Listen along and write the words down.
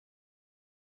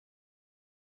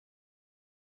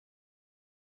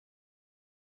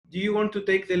do you want to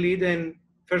take the lead and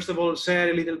first of all share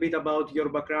a little bit about your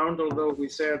background, although we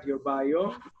shared your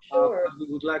bio? Sure. But we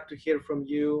would like to hear from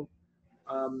you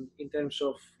in terms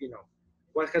of,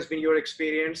 what has been your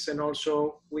experience, and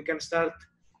also we can start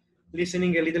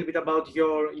listening a little bit about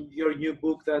your new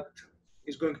book that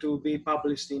is going to be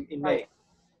published in May.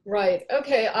 Right.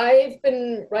 Okay. I've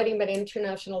been writing about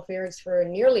international affairs for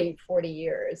nearly 40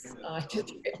 years. I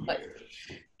just realized.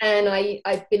 And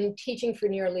I've been teaching for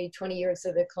nearly 20 years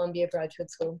at the Columbia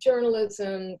Graduate School of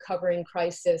Journalism, covering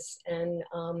crisis and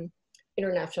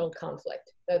international conflict.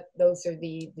 Those are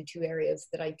the two areas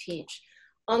that I teach.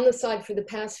 On the side, for the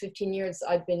past 15 years,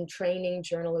 I've been training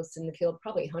journalists in the field,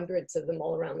 probably hundreds of them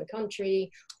all around the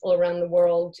country, all around the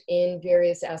world, in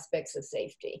various aspects of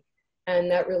safety. And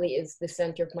that really is the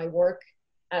center of my work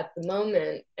at the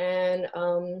moment. And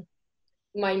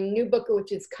my new book,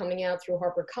 which is coming out through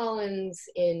HarperCollins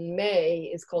in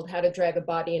May, is called How to Drag a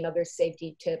Body and Other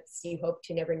Safety Tips You Hope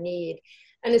to Never Need.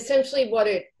 And essentially what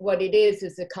it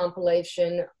is a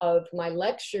compilation of my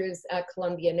lectures at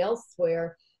Columbia and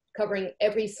elsewhere, covering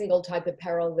every single type of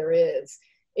peril there is.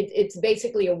 It's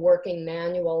basically a working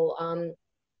manual.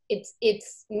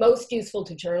 It's most useful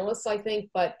to journalists, I think,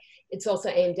 but it's also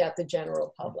aimed at the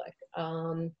general public.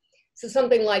 So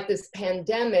something like this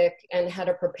pandemic and how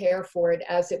to prepare for it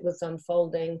as it was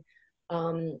unfolding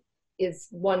is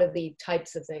one of the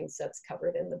types of things that's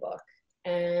covered in the book.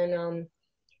 And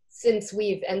since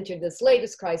we've entered this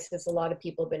latest crisis, a lot of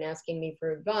people have been asking me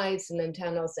for advice, and then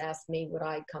Thanos asked me would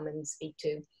I come and speak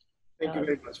to. Thank you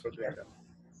very much for doing that.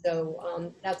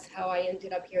 So that's how I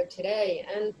ended up here today.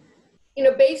 And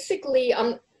basically,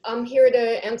 I'm here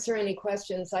to answer any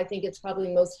questions. I think it's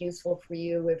probably most useful for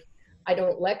you if I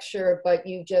don't lecture, but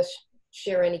you just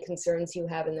share any concerns you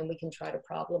have, and then we can try to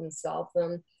problem solve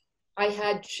them. I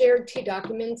had shared two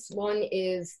documents. One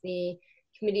is the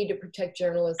Committee to Protect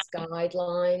Journalists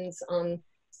Guidelines on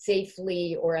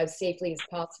safely or as safely as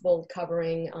possible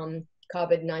covering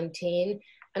COVID-19.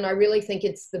 And I really think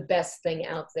it's the best thing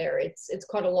out there. It's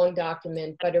quite a long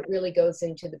document, but it really goes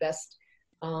into the best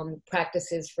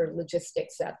practices for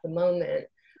logistics at the moment.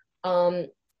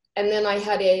 And then I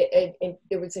had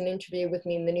there was an interview with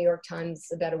me in the New York Times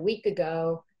about a week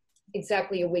ago,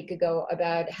 exactly a week ago,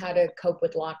 about how to cope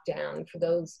with lockdown for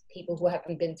those people who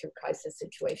haven't been through crisis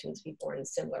situations before in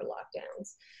similar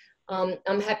lockdowns.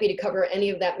 I'm happy to cover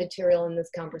any of that material in this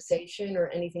conversation or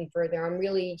anything further. I'm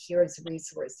really here as a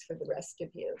resource for the rest of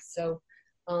you. So,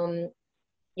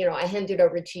 I hand it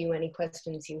over to you. Any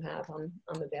questions you have,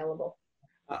 I'm available.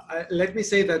 Let me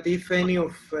say that if any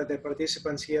of the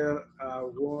participants here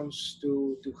wants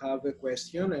to have a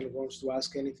question and wants to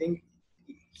ask anything,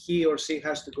 he or she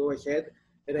has to go ahead,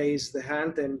 raise the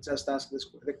hand, and just ask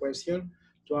the question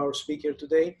to our speaker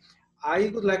today. I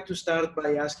would like to start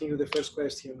by asking you the first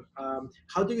question.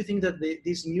 How do you think that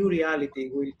this new reality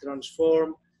will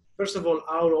transform, first of all,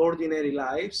 our ordinary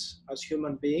lives as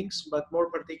human beings, but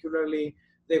more particularly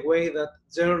the way that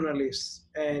journalists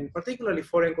and particularly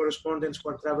foreign correspondents who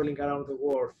are traveling around the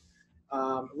world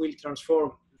will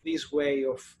transform this way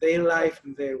of their life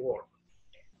and their work?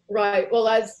 Right. Well,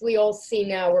 as we all see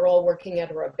now, we're all working out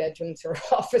of our bedrooms or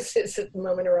offices at the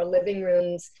moment, or our living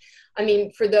rooms. I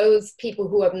mean, for those people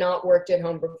who have not worked at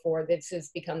home before, this has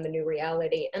become the new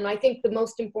reality. And I think the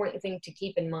most important thing to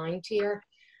keep in mind here,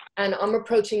 and I'm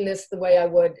approaching this the way I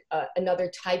would another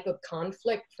type of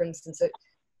conflict, for instance,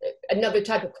 another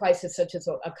type of crisis such as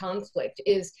a conflict,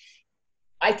 is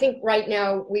I think right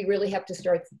now we really have to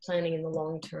start planning in the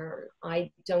long term. I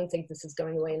don't think this is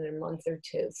going away in a month or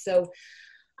two. So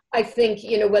I think,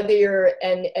 whether you're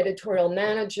an editorial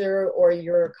manager or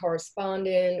you're a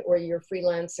correspondent or you're a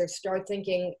freelancer, start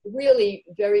thinking really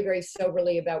very, very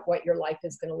soberly about what your life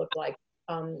is going to look like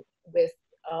with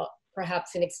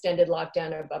perhaps an extended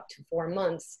lockdown of up to 4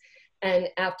 months. And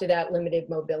after that, limited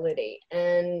mobility.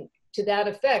 And to that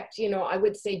effect, I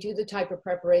would say do the type of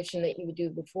preparation that you would do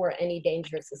before any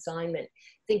dangerous assignment.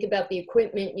 Think about the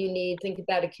equipment you need. Think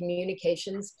about a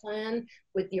communications plan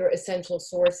with your essential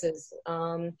sources.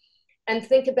 And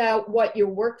think about what your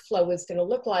workflow is going to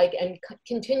look like, and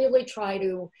continually try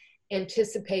to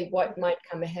anticipate what might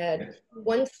come ahead.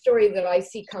 One story that I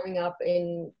see coming up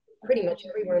in pretty much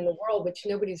everywhere in the world, which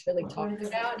nobody's really talking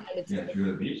about, and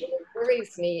it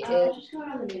worries me, is...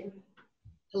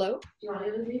 Hello? Do you want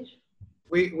to go to the beach?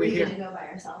 We hear. You go by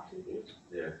yourself to the beach.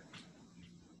 Yeah.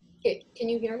 Okay, can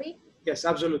you hear me? Yes,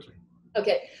 absolutely.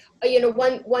 Okay.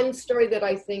 One story that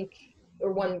I think,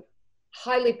 or one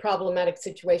highly problematic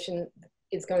situation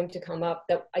is going to come up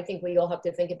that I think we all have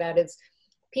to think about is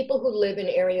people who live in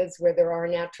areas where there are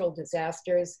natural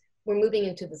disasters. We're moving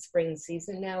into the spring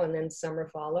season now, and then summer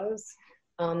follows.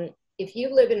 If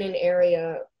you live in an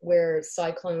area where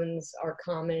cyclones are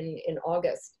common in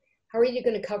August, how are you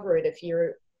going to cover it if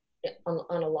you're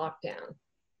on a lockdown?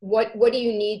 What do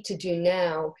you need to do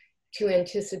now to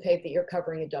anticipate that you're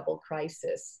covering a double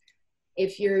crisis?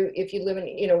 If you live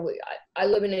in, I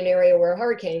live in an area where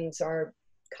hurricanes are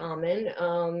common.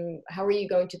 How are you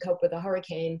going to cope with a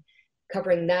hurricane,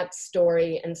 covering that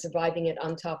story and surviving it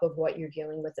on top of what you're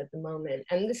dealing with at the moment?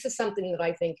 And this is something that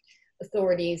I think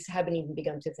authorities haven't even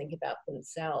begun to think about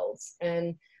themselves.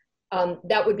 And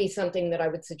that would be something that I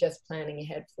would suggest planning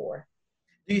ahead for.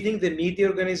 Do you think the media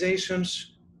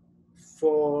organizations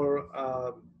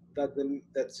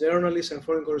that journalists and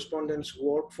foreign correspondents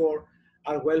work for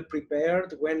are well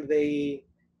prepared when they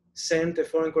send a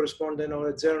foreign correspondent or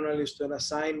a journalist to an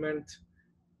assignment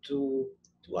to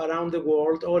around the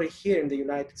world or here in the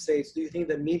United States? Do you think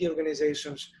the media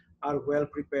organizations are well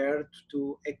prepared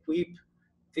to equip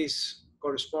these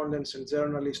correspondents and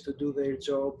journalists to do their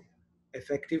job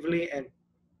effectively and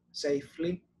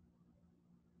safely?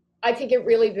 I think it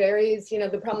really varies.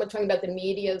 The problem with talking about the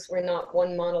media is we're not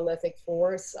one monolithic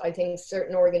force. I think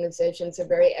certain organizations are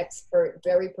very expert,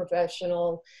 very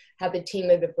professional, have a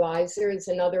team of advisors,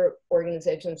 and other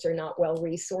organizations are not well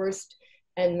resourced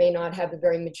and may not have a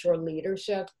very mature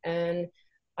leadership. And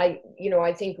I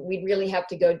think we'd really have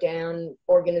to go down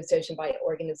organization by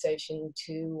organization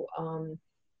to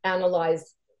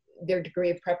analyze their degree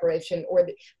of preparation, but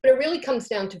it really comes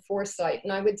down to foresight.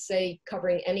 And I would say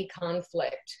covering any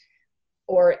conflict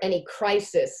or any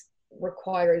crisis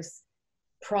requires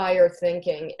prior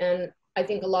thinking. And I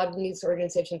think a lot of news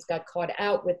organizations got caught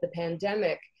out with the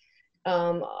pandemic.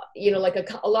 Like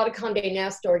a lot of Condé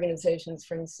Nast organizations,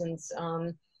 for instance,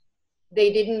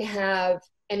 they didn't have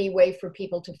any way for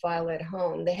people to file at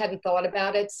home. They hadn't thought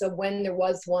about it. So when there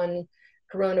was one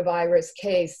coronavirus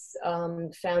case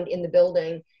found in the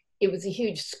building, it was a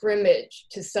huge scrimmage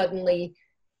to suddenly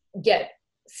get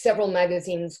several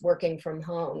magazines working from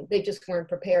home. They just weren't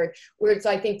prepared. Whereas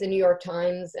I think the New York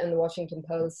Times and the Washington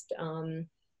Post,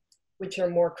 which are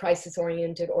more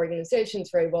crisis-oriented organizations,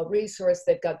 very well resourced,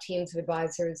 they've got teams of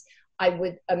advisors. I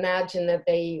would imagine that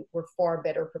they were far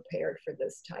better prepared for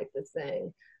this type of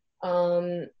thing.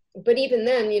 But even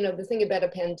then, the thing about a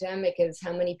pandemic is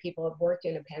how many people have worked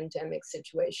in a pandemic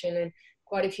situation, and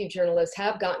quite a few journalists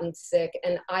have gotten sick.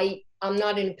 And I'm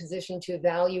not in a position to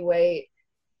evaluate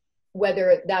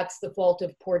whether that's the fault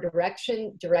of poor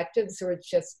directives, or it's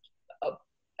just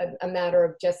a matter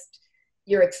of just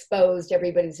you're exposed,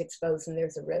 everybody's exposed, and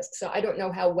there's a risk. So I don't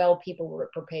know how well people were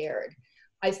prepared.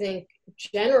 I think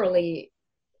generally,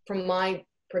 from my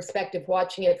perspective,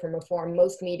 watching it from afar,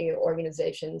 most media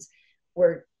organizations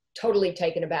were totally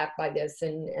taken aback by this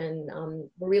and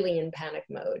really in panic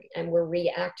mode, and were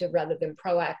reactive rather than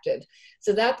proactive.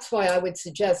 So that's why I would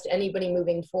suggest anybody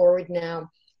moving forward now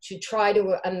to try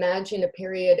to imagine a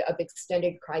period of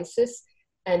extended crisis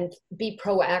and be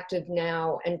proactive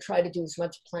now and try to do as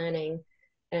much planning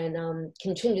and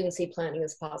contingency planning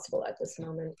as possible at this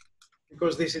moment.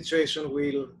 Because this situation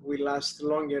will last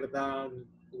longer than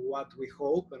what we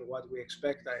hope and what we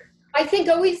expect. I think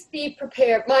always be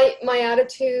prepared. My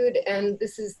attitude, and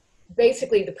this is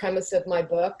basically the premise of my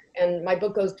book, and my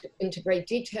book goes into great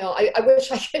detail. I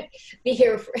wish I could be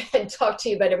here and talk to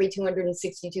you about every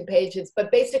 262 pages,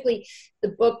 but basically the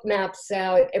book maps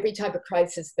out every type of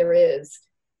crisis there is,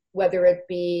 whether it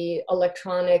be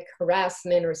electronic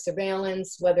harassment or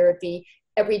surveillance, whether it be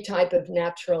every type of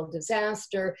natural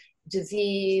disaster,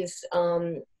 disease,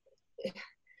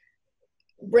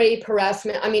 rape,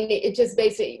 harassment. I mean, it just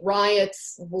basically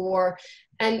riots, war,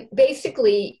 and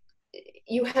basically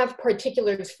you have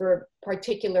particulars for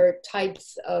particular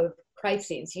types of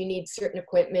crises. You need certain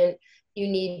equipment, you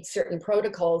need certain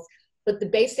protocols, but the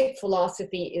basic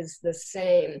philosophy is the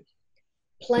same.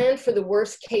 Plan for the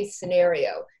worst case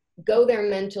scenario. Go there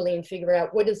mentally and figure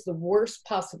out what is the worst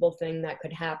possible thing that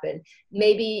could happen.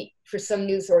 Maybe for some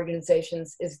news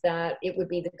organizations is that it would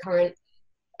be the current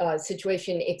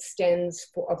situation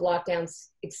of lockdowns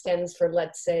extends for,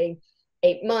 let's say,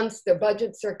 8 months. Their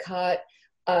budgets are cut.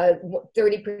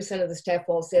 30% of the staff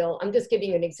falls ill. I'm just giving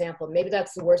you an example. Maybe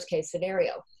that's the worst case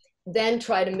scenario. Then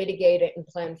try to mitigate it and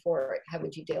plan for it. How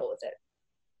would you deal with it?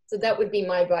 So that would be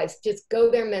my advice. Just go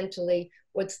there mentally.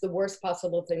 What's the worst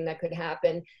possible thing that could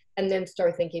happen? And then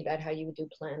start thinking about how you would do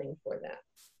planning for that.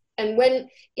 And when,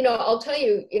 I'll tell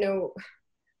you,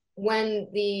 when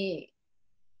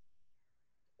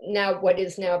what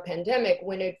is now a pandemic,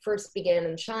 when it first began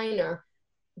in China,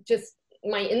 just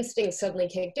my instinct suddenly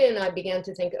kicked in. I began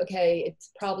to think, okay,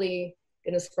 it's probably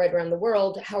going to spread around the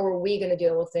world. How are we going to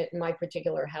deal with it in my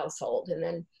particular household? And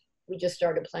then we just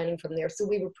started planning from there. So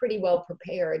we were pretty well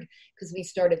prepared because we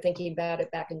started thinking about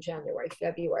it back in January,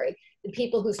 February. The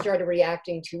people who started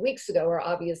reacting 2 weeks ago are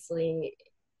obviously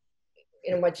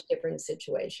in a much different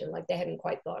situation, like they hadn't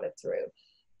quite thought it through.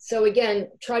 So again,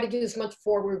 try to do as much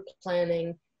forward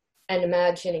planning and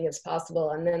imagining as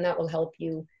possible, and then that will help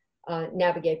you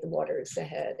navigate the waters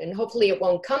ahead. And hopefully it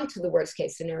won't come to the worst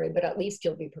case scenario, but at least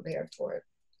you'll be prepared for it.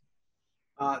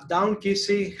 Dawn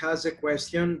Kissy has a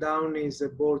question. Dawn is a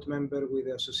board member with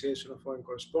the Association of Foreign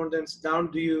Correspondents.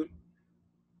 Dawn, do you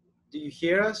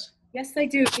hear us? Yes, I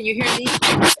do. Can you hear me?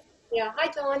 Yeah,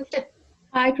 hi Dawn.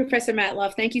 Hi, Professor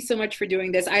Matloff. Thank you so much for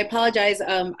doing this. I apologize.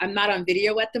 I'm not on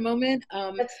video at the moment.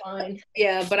 That's fine.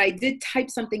 Yeah, but I did type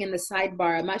something in the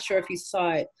sidebar. I'm not sure if you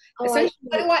saw it. Oh,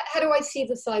 how do I see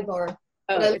the sidebar?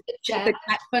 The chat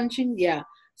function? Yeah.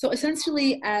 So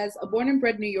essentially, as a born and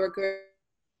bred New Yorker,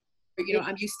 you know,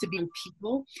 I'm used to being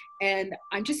people, and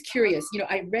I'm just curious. You know,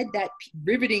 I read that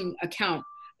riveting account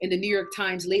in the New York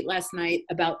Times late last night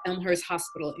about Elmhurst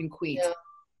Hospital in Queens. Yeah.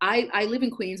 I live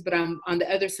in Queens, but I'm on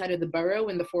the other side of the borough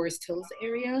in the Forest Hills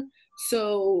area.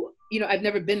 So, you know, I've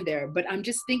never been there, but I'm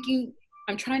just thinking,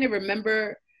 I'm trying to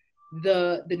remember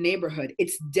the neighborhood.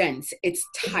 It's dense, it's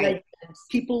tight.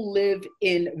 People live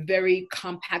in very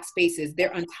compact spaces.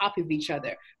 They're on top of each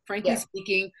other. Frankly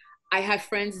speaking, I have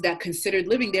friends that considered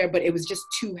living there, but it was just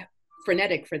too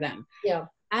frenetic for them. Yeah.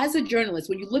 As a journalist,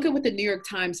 when you look at what the New York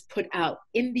Times put out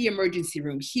in the emergency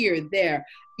room, here, there,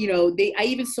 you know, I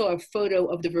even saw a photo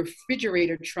of the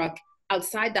refrigerator truck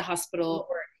outside the hospital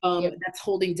that's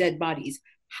holding dead bodies.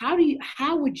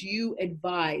 How would you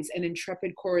advise an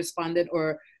intrepid correspondent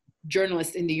or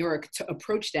journalist in New York to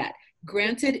approach that?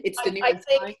 Granted, it's the New York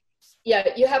Times. Yeah,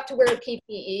 you have to wear a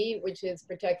PPE, which is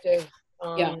protective.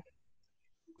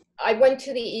 I went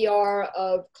to the ER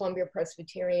of Columbia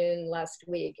Presbyterian last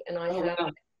week, and I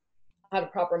had a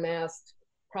proper mask,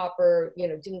 you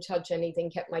know, didn't touch anything,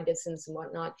 kept my distance and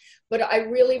whatnot. But I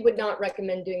really would not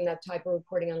recommend doing that type of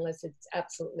reporting unless it's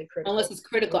absolutely critical. Unless it's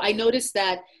critical. I noticed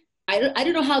that, I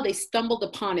don't know how they stumbled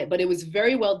upon it, but it was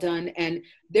very well done. And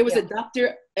there was an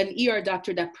ER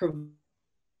doctor that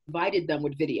provided them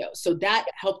with video. So that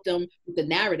helped them with the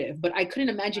narrative. But I couldn't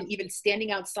imagine even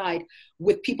standing outside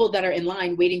with people that are in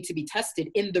line waiting to be tested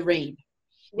in the rain.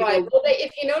 Right. Well,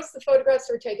 if you notice, the photographs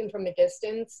were taken from a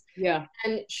distance. Yeah.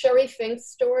 And Sherry Fink's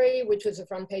story, which was a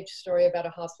front page story about a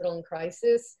hospital in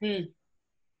crisis,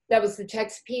 that was the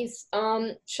text piece.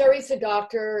 Sherry's a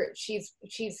doctor. She's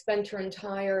spent her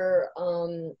entire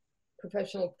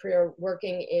professional career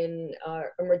working in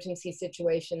emergency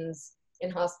situations in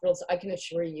hospitals. I can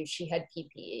assure you, she had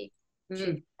PPE. She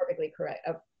was perfectly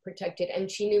protected,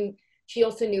 and she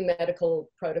also knew medical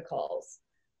protocols.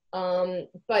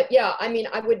 But yeah, I mean,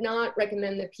 I would not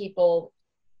recommend that people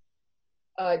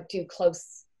do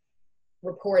close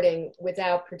reporting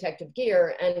without protective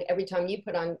gear. And every time you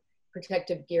put on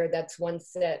protective gear, that's one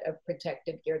set of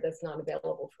protective gear that's not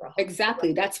available for a hospital.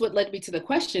 Exactly. That's what led me to the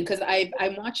question, because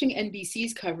I'm watching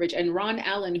NBC's coverage, and Ron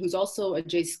Allen, who's also a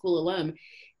J School alum,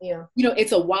 you know,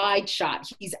 it's a wide shot.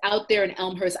 He's out there in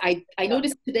Elmhurst. I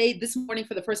noticed this morning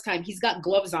for the first time, he's got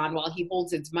gloves on while he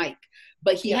holds his mic,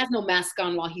 but he has no mask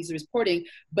on while he's reporting.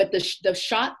 But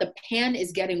the pan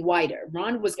is getting wider.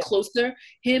 Ron was closer.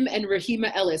 Him and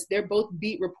Rahima Ellis, they're both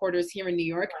beat reporters here in New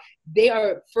York. They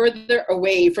are further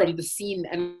away from the scene.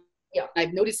 And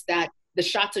I've noticed that the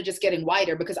shots are just getting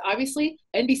wider, because obviously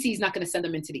NBC is not going to send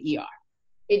them into the ER.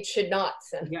 It should not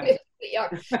send them into the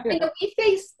ER. You know, we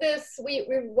faced this, we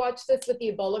watched this with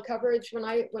the Ebola coverage. When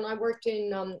I worked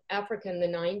in Africa in the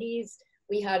 90s,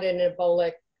 we had an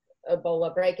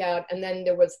Ebola breakout, and then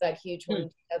there was that huge one in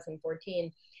 2014.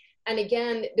 And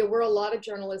again, there were a lot of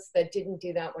journalists that didn't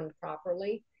do that one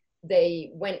properly.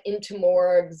 They went into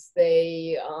morgues.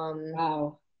 They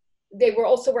were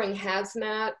also wearing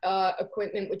hazmat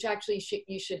equipment, which actually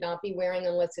you should not be wearing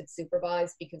unless it's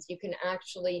supervised, because you can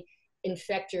actually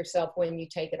infect yourself when you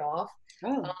take it off.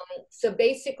 So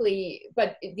basically,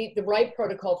 but the right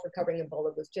protocol for covering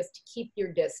Ebola was just to keep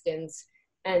your distance,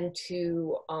 and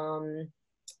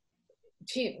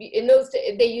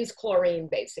they use chlorine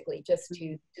basically just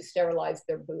to sterilize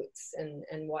their boots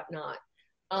and whatnot.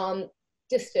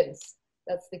 Distance,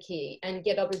 that's the key, and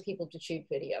get other people to shoot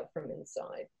video from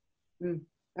inside.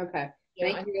 Okay,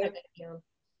 thank you.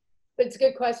 But it's a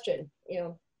good question.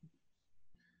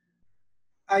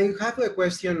 I have a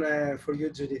question for you,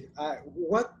 Judith.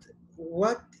 What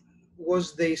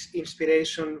was the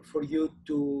inspiration for you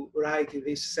to write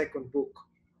this second book?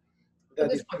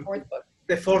 This is my fourth book.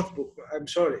 The fourth book. I'm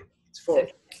sorry, it's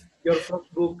fourth. Your fourth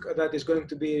book that is going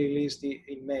to be released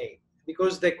in May.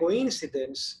 Because the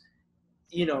coincidence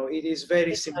you know, it is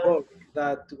very symbolic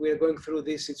that we're going through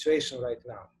this situation right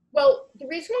now. Well, the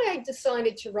reason why I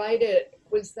decided to write it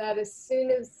was that as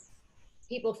soon as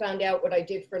people found out what I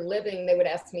did for a living, they would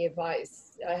ask me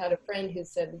advice. I had a friend who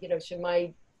said, you know, should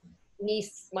my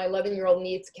niece, my 11-year-old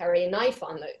niece, carry a knife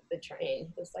on the train?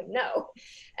 I was like, no.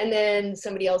 And then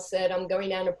somebody else said, I'm going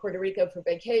down to Puerto Rico for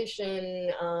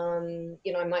vacation.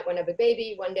 You know, I might want to have a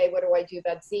baby one day. What do I do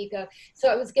about Zika? So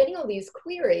I was getting all these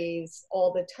queries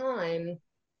all the time.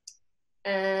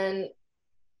 And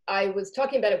I was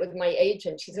talking about it with my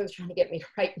agent. She's always trying to get me to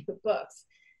write new books.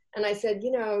 And I said,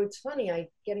 you know, it's funny, I'm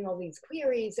getting all these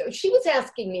queries. So she was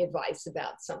asking me advice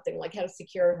about something, like how to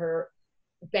secure her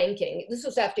banking. This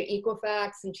was after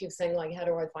Equifax, and she was saying, like, how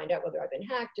do I find out whether I've been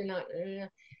hacked or not?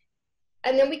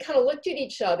 And then we kind of looked at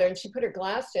each other, and she put her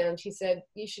glass down. She said,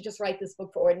 you should just write this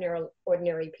book for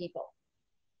ordinary people.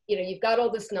 You know, you've got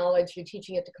all this knowledge, you're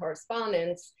teaching it to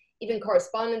correspondents. Even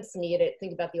correspondents need it.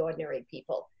 Think about the ordinary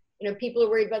people. You know, people are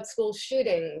worried about school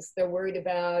shootings. They're worried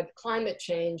about climate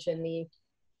change and the,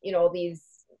 you know, these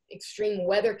extreme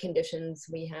weather conditions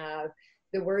we have.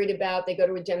 They're worried about, they go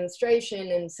to a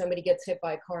demonstration and somebody gets hit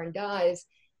by a car and dies.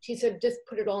 She said, just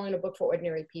put it all in a book for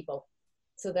ordinary people.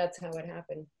 So that's how it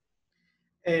happened.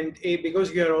 And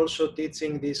because you are also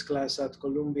teaching this class at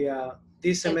Columbia,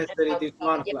 this semester it is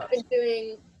one class. I've been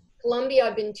doing Columbia,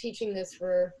 I've been teaching this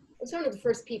for, I was one of the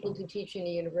first people to teach in a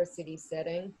university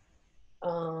setting.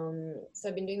 So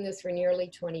I've been doing this for nearly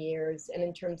 20 years. And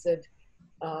in terms of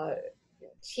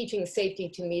teaching safety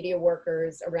to media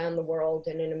workers around the world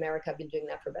and in America, I've been doing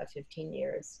that for about 15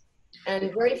 years.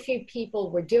 And very few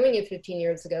people were doing it 15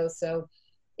 years ago. So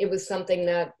it was something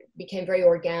that became very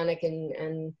organic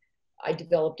and I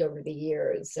developed over the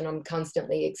years, and I'm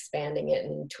constantly expanding it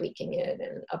and tweaking it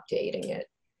and updating it.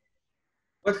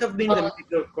 What have been the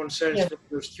major concerns from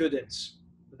your students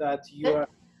that you are,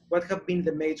 what have been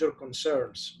the major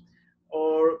concerns,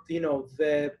 or, you know,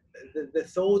 the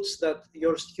thoughts that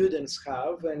your students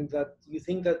have and that you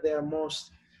think that they are most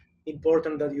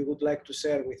important that you would like to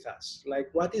share with us? Like,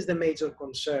 what is the major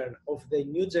concern of the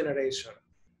new generation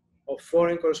of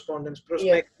foreign correspondents,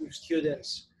 prospective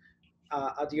students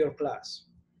at your class?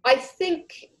 I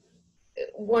think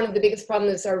one of the biggest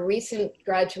problems is our recent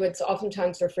graduates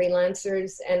oftentimes are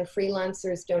freelancers, and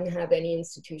freelancers don't have any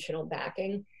institutional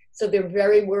backing. So they're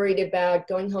very worried about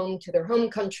going home to their home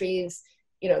countries,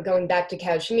 you know, going back to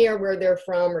Kashmir where they're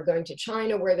from, or going to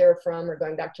China where they're from, or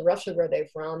going back to Russia where they're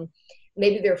from.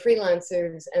 Maybe they're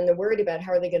freelancers and they're worried about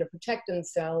how are they going to protect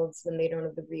themselves when they don't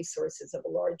have the resources of a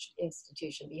large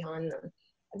institution behind them.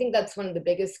 I think that's one of the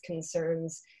biggest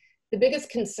concerns. The biggest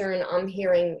concern I'm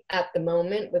hearing at the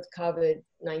moment with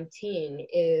COVID-19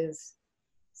 is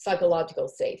psychological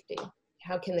safety.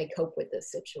 How can they cope with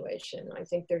this situation? I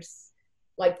think there's,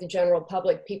 like the general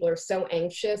public, people are so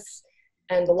anxious,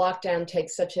 and the lockdown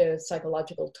takes such a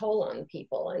psychological toll on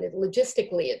people. And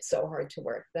logistically, it's so hard to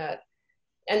work that,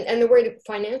 and they're worried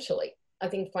financially. I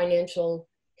think financial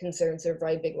concerns are a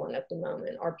very big one at the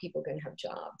moment. Are people going to have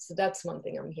jobs? So that's one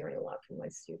thing I'm hearing a lot from my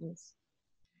students.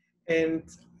 And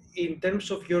in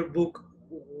terms of your book,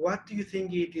 what do you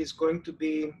think it is going to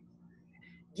be?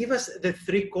 Give us the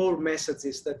 3 core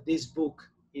messages that this book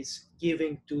is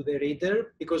giving to the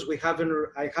reader, because I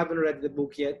haven't read the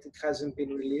book yet. It hasn't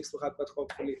been released, but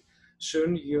hopefully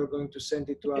soon you're going to send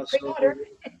it to us.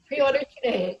 Pre-order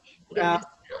today.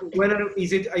 When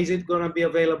is it going to be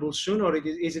available soon, or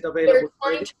is it available? They're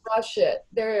trying to rush it.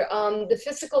 They're the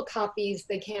physical copies,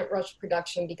 they can't rush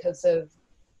production because of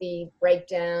the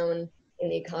breakdown in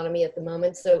the economy at the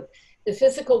moment. So the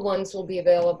physical ones will be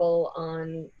available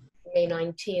on May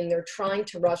 19. They're trying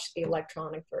to rush the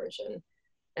electronic version,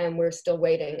 and we're still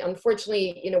waiting.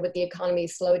 Unfortunately, you know, with the economy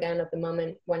slowdown at the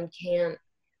moment, one can't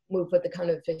move with the kind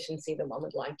of efficiency that one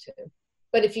would like to.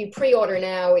 But if you pre-order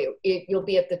now, you'll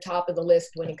be at the top of the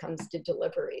list when it comes to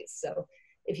deliveries. So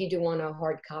if you do want a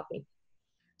hard copy,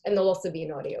 and there'll also be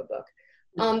an audiobook.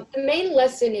 The main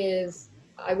lesson is,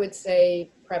 I would say,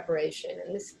 preparation.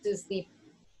 And this is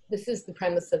the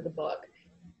premise of the book.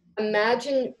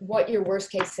 Imagine what your worst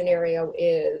case scenario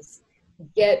is.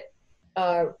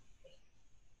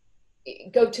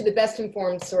 Go to the best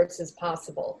informed sources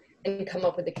possible and come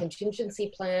up with a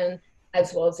contingency plan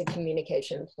as well as a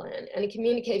communication plan. And a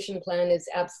communication plan is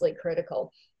absolutely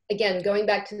critical. Again, going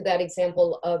back to that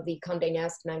example of the Condé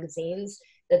Nast magazines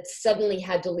that suddenly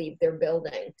had to leave their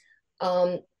building.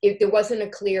 If there wasn't a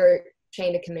clear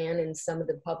chain of command in some of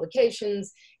the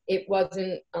publications, it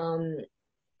wasn't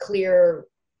clear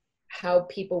how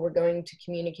people were going to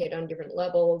communicate on different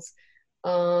levels.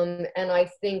 And I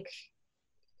think,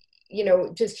 you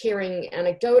know, just hearing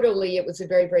anecdotally, it was a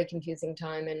very, very confusing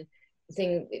time. And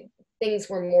things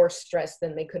were more stressed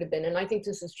than they could have been. And I think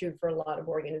this is true for a lot of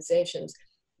organizations.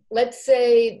 Let's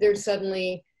say there's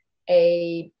suddenly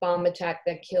a bomb attack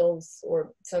that kills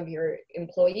or some of your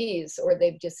employees, or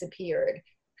they've disappeared.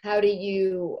 How do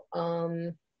you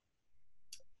know,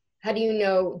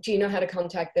 do you know how to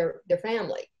contact their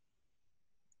family?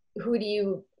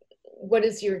 What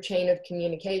is your chain of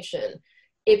communication?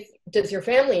 Does your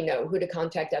family know who to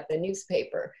contact at the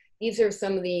newspaper? These are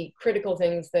some of the critical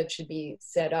things that should be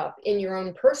set up in your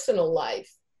own personal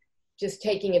life, just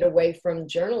taking it away from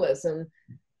journalism.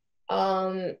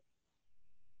 Let's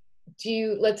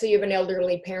say you have an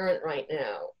elderly parent right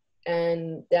now,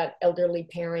 and that elderly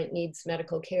parent needs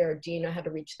medical care. Do you know how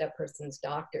to reach that person's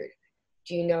doctor?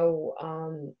 Do you know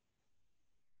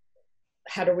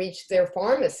how to reach their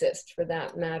pharmacist, for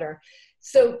that matter?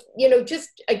 So,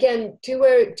 just again, do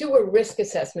a risk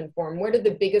assessment form. What are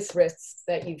the biggest risks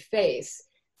that you face?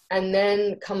 And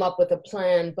then come up with a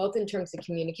plan, both in terms of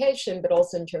communication, but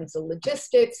also in terms of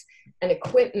logistics and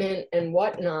equipment and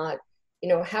whatnot.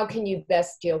 How can you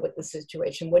best deal with the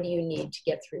situation? What do you need to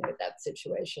get through with that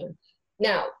situation?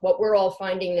 Now, what we're all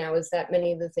finding now is that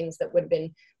many of the things that would have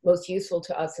been most useful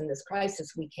to us in this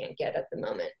crisis, we can't get at the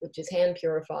moment, which is hand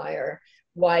purifier,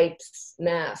 wipes,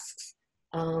 masks.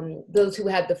 Those who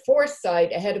had the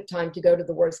foresight ahead of time to go to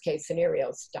the worst case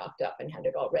scenario stocked up and had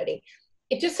it already.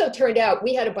 It just so turned out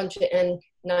we had a bunch of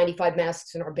N95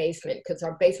 masks in our basement, because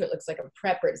our basement looks like a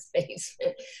prepper's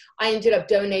basement. I ended up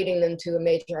donating them to a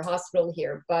major hospital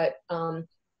here, but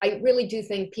I really do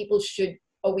think people should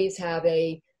always have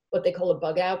what they call a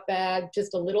bug out bag,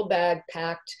 just a little bag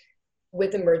packed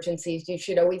with emergencies. You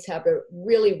should always have a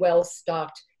really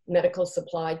well-stocked medical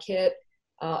supply kit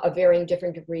of varying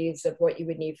different degrees of what you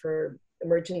would need for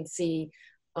emergency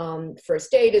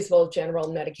first aid, as well as general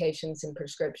medications and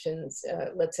prescriptions.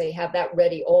 Let's say have that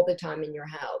ready all the time in your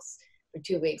house for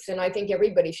 2 weeks. And I think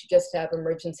everybody should just have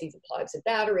emergency supplies of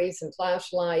batteries and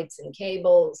flashlights and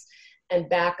cables and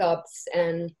backups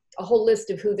and a whole list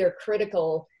of who their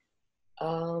critical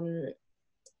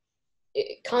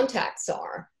contacts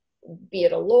are, be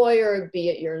it a lawyer, be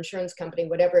it your insurance company,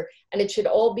 whatever. And it should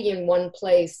all be in one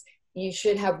place. You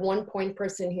should have one point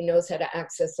person who knows how to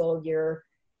access all your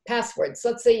passwords.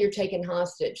 Let's say you're taken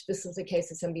hostage. This was a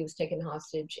case of somebody who was taken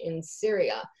hostage in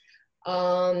Syria.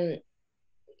 The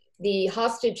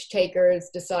hostage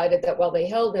takers decided that while they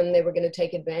held him, they were going to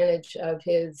take advantage of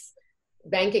his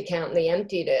bank account, and they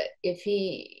emptied it. If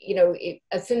he,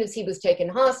 as soon as he was taken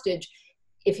hostage,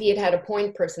 if he had had a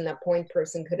point person, that point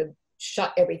person could have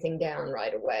shut everything down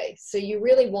right away. So you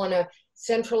really want to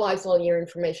centralize all your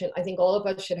information. I think all of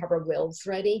us should have our wills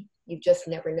ready. You just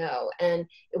never know. And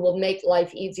it will make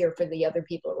life easier for the other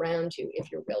people around you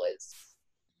if your will is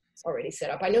already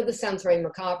set up. I know this sounds very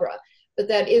macabre, but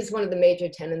that is one of the major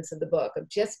tenets of the book, of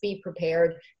just be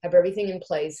prepared, have everything in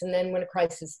place. And then when a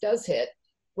crisis does hit,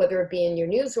 whether it be in your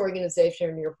news organization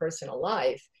or in your personal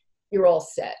life, you're all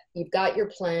set. You've got your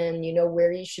plan, you know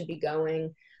where you should be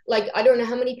going. Like, I don't know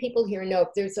how many people here know if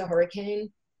there's a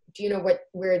hurricane, do you know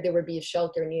where there would be a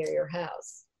shelter near your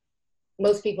house?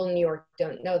 Most people in New York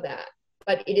don't know that,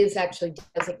 but it is actually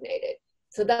designated.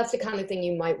 So that's the kind of thing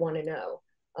you might want to know.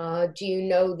 Do you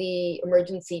know the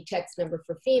emergency text number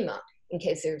for FEMA in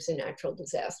case there's a natural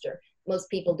disaster? Most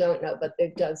people don't know, but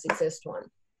there does exist one.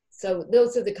 So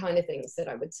those are the kind of things that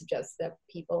I would suggest that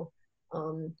people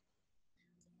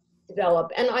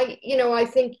develop. And I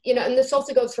think, and this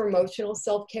also goes for emotional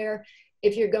self-care.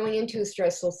 If you're going into a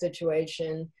stressful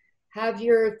situation, have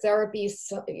your therapy,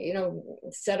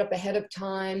 set up ahead of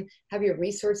time, have your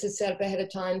resources set up ahead of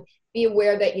time, be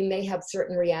aware that you may have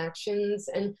certain reactions,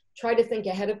 and try to think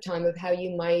ahead of time of how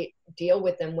you might deal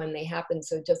with them when they happen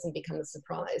so it doesn't become a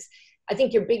surprise. I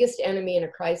think your biggest enemy in a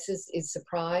crisis is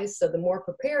surprise. So the more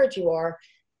prepared you are,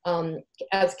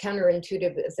 as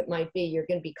counterintuitive as it might be, you're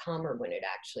going to be calmer when it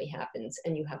actually happens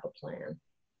and you have a plan.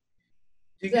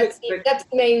 That's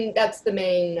the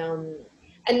main,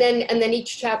 and then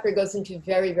each chapter goes into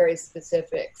very, very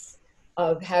specifics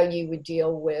of how you would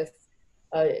deal with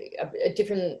a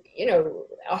different,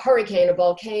 a hurricane, a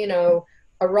volcano,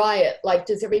 a riot. Like,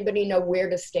 does everybody know where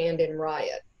to stand in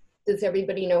riot? Does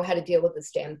everybody know how to deal with a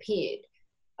stampede?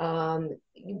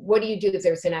 What do you do if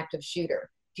there's an active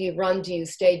shooter? Do you run? Do you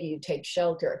stay? Do you take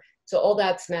shelter? So all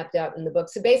that's mapped out in the book.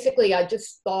 So basically, I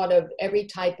just thought of every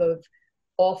type of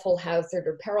awful hazard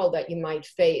or peril that you might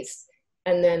face,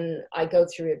 and then I go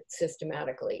through it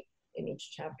systematically in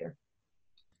each chapter.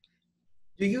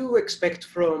 Do you expect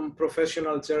from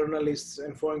professional journalists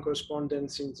and foreign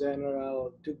correspondents in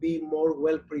general to be more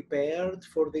well prepared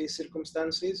for these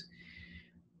circumstances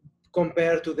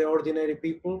compared to the ordinary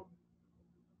people?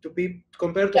 be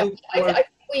compared Yeah, to people?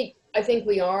 I think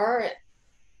we are,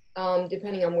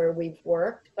 depending on where we've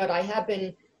worked, but I have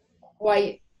been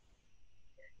quite,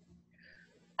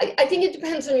 I think it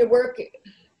depends on your work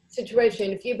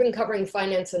situation. If you've been covering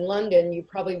finance in London, you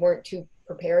probably weren't too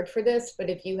prepared for this, but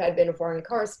if you had been a foreign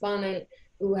correspondent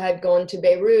who had gone to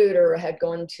Beirut or had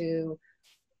gone to,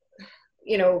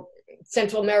 you know,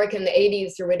 Central America in the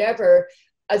 80s or whatever,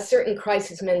 a certain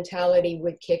crisis mentality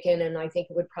would kick in, and I think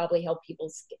it would probably help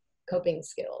people's coping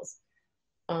skills.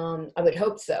 I would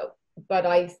hope so, but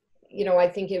I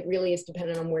think it really is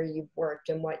dependent on where you've worked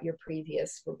and what your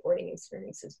previous reporting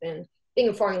experience has been. Being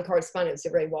a foreign correspondent is a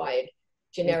very wide,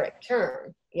 generic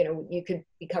term. You know, you could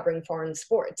be covering foreign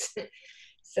sports.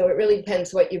 So it really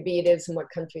depends what your beat is and what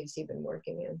countries you've been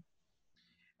working in.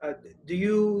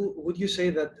 Would you say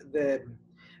that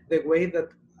the way that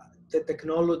the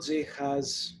technology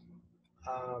has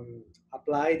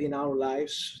applied in our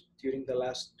lives during the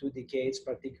last 2 decades,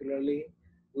 particularly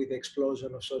with the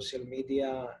explosion of social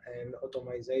media and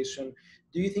automation,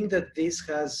 do you think that this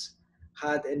has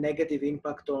had a negative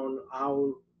impact on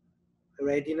our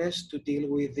readiness to deal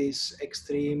with these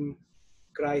extreme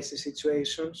crisis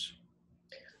situations?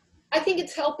 I think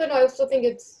it's helped, but I also think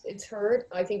it's hurt.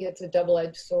 I think it's a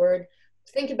double-edged sword.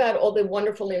 Think about all the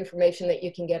wonderful information that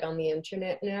you can get on the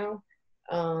internet now.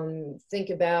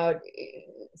 Think about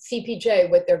CPJ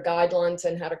with their guidelines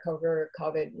on how to cover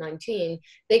COVID-19.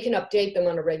 They can update them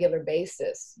on a regular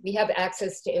basis. We have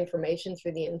access to information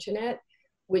through the internet,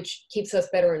 which keeps us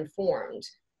better informed.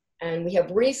 And we have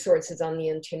resources on the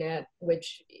internet,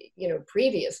 which, you know,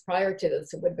 prior to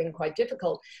this, it would have been quite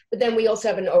difficult. But then we also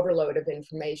have an overload of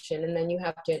information, and then you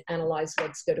have to analyze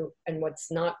what's good and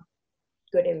what's not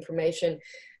good information.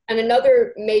 And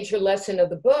another major lesson of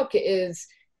the book is,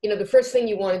 you know, the first thing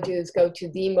you want to do is go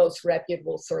to the most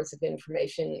reputable source of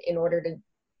information in order to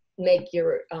make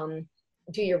your,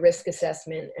 do your risk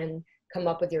assessment and come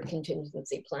up with your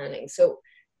contingency planning. So,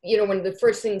 you know, one of the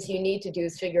first things you need to do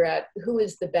is figure out who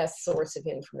is the best source of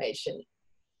information,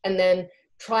 and then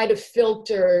try to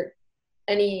filter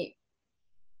any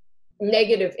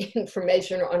negative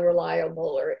information or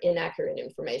unreliable or inaccurate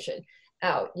information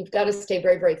out. You've got to stay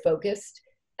very, very focused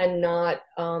and not,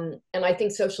 and I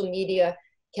think social media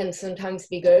can sometimes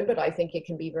be good, but I think it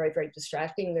can be very, very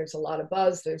distracting. There's a lot of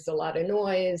buzz, there's a lot of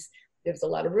noise, there's a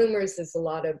lot of rumors, there's a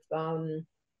lot of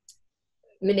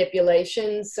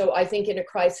manipulation. So I think in a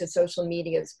crisis, social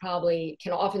media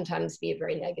can oftentimes be a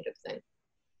very negative thing.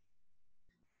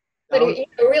 But it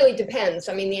really depends.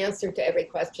 I mean, the answer to every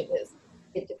question is,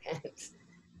 it depends.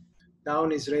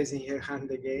 Dawn is raising her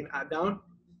hand again. Dawn?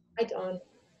 Hi, Dawn.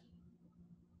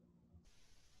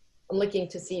 I'm looking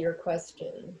to see your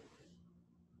question.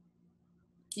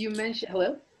 You mentioned,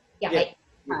 hello? Yeah.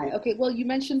 Hi. Okay, well, you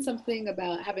mentioned something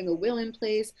about having a will in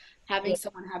place, having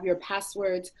someone have your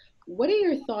passwords. What are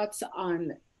your thoughts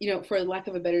on, you know, for lack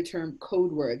of a better term,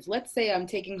 code words? Let's say I'm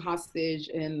taking hostage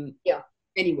in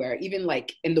anywhere, even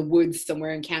like in the woods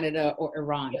somewhere in Canada or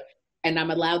Iran, and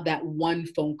I'm allowed that one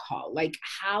phone call. Like,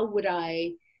 how would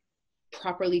I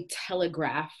properly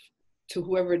telegraph to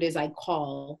whoever it is I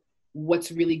call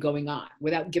what's really going on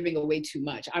without giving away too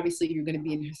much? Obviously, you're going to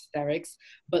be in hysterics,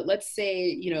 but let's say,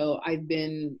 you know, I've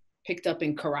been picked up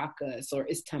in Caracas or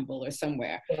Istanbul or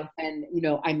somewhere, and, you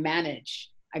know, I manage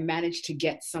to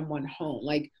get someone home.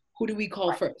 Like, who do we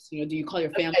call first? You know, do you call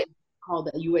your family, call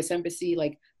the U.S. Embassy?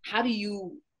 Like, how do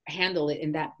you handle it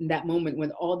in that moment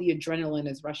when all the adrenaline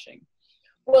is rushing?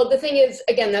 Well, the thing is,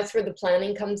 again, that's where the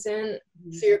planning comes in.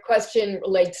 So your question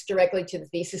relates directly to the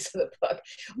thesis of the book,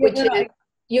 which is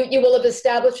you will have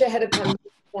established ahead of time who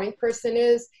the point person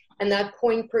is, and that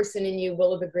point person and you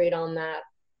will have agreed on that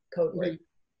code word.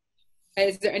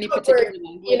 Is there any particular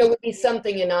language? You know, would be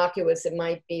something innocuous. It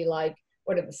might be like,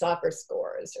 what are the soccer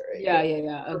scores? Or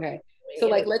Okay. So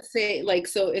like, let's say, like,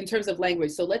 so in terms of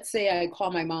language, so let's say I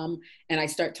call my mom and I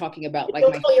start talking about like,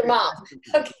 don't call your mom.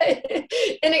 Okay.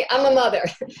 And I'm a mother.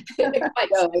 I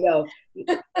know.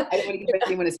 I don't want to give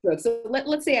anyone a stroke. So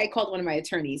let's say I called one of my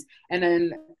attorneys, and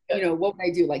then, you know, what would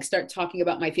I do? Like, start talking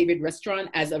about my favorite restaurant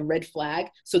as a red flag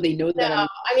so they know that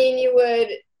I mean, you would.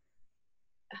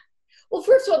 Well,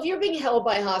 first of all, if you're being held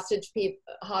by hostage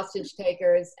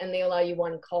takers and they allow you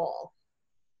one call,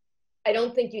 I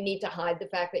don't think you need to hide the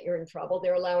fact that you're in trouble.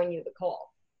 They're allowing you the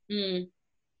call.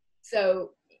 So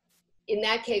in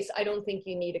that case, I don't think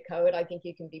you need a code. I think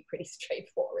you can be pretty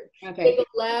straightforward. Okay. They've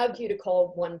allowed you to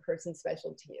call one person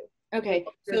special to you. Okay.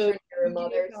 So you're a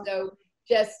mother. So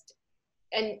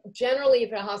and generally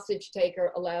if a hostage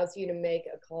taker allows you to make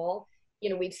a call,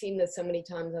 you know, we've seen this so many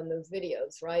times on those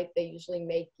videos, right? They usually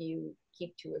make you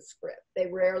keep to a script. They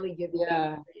rarely give you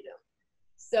freedom.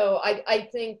 So I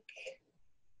think,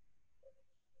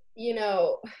 you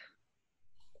know,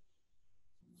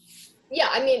 yeah,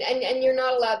 I mean, and you're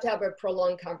not allowed to have a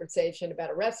prolonged conversation about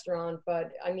a restaurant,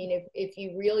 but I mean, if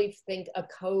you really think a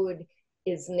code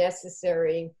is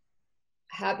necessary,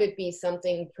 have it be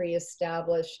something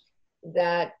pre-established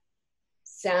that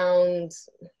sounds,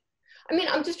 I mean,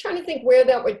 I'm just trying to think where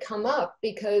that would come up,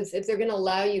 because if they're going to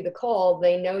allow you the call,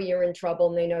 they know you're in trouble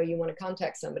and they know you want to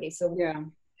contact somebody. So yeah,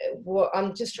 well,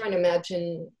 I'm just trying to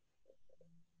imagine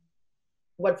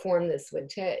what form this would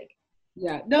take.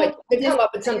 Yeah, no, to come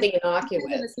up with something innocuous.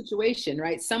 In a situation,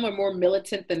 right? Some are more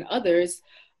militant than others.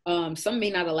 Some may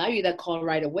not allow you that call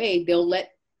right away. They'll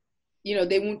let, you know,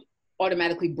 they won't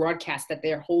automatically broadcast that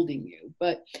they're holding you.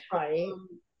 But right.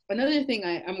 Another thing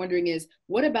I'm wondering is,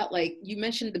 what about, like, you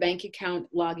mentioned the bank account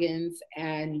logins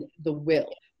and the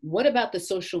will. What about the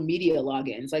social media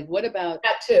logins? Like, what about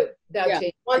that too? That yeah, too.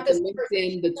 You like want the this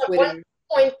LinkedIn, the person, Twitter. one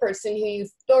point person who you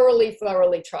thoroughly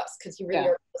trust, because you really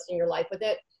Yeah. are investing your life with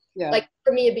it. Yeah. Like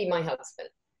for me, it'd be my husband,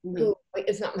 Mhm. who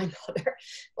is not my mother.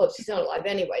 Well, she's not alive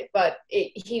anyway, but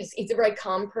he's a very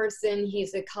calm person.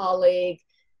 He's a colleague,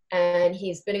 and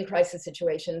he's been in crisis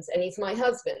situations, and he's my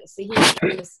husband. So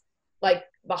he's like,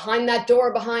 behind that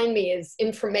door behind me is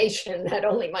information that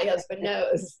only my husband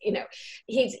knows. You know,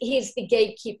 he's the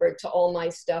gatekeeper to all my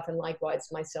stuff, and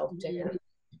likewise myself to him.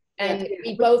 And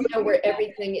we both know where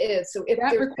everything is. So if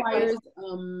that requires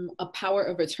a power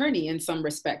of attorney in some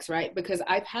respects, right? Because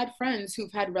I've had friends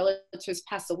who've had relatives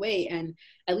pass away, and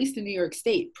at least in New York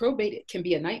State, probate can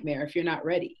be a nightmare if you're not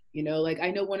ready. You know, like,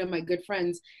 I know one of my good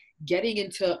friends, getting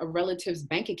into a relative's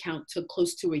bank account took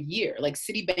close to a year. Like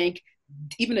Citibank,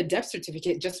 even a death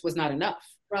certificate just was not enough.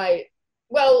 Right.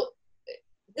 Well,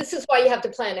 this is why you have to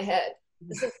plan ahead.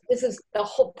 This is the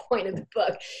whole point of the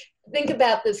book. Think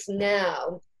about this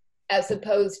now, as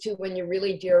opposed to when your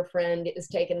really dear friend is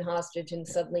taken hostage and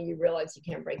suddenly you realize you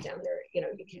can't break down their, you know,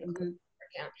 you can't break their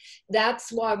account.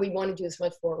 That's why we want to do as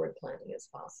much forward planning as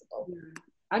possible.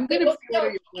 I'm going to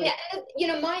you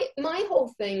know, my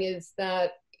whole thing is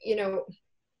that, you know,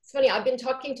 it's funny, I've been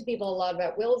talking to people a lot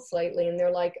about wills lately, and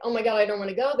they're like, oh my God, I don't want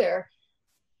to go there.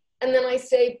 And then I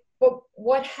say, but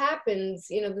what happens,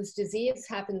 you know, this disease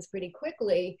happens pretty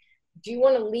quickly. Do you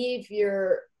want to leave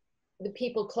the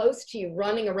people close to you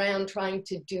running around trying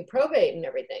to do probate and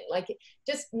everything? Like,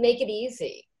 just make it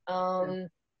easy. And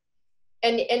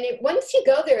once you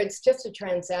go there, it's just a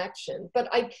transaction. But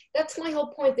that's my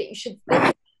whole point, that you should think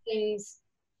of things,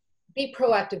 be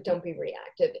proactive, don't be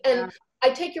reactive. And I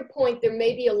take your point, there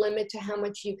may be a limit to how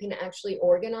much you can actually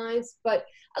organize, but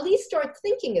at least start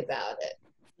thinking about it,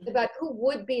 about who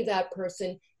would be that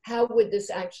person. How would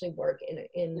this actually work in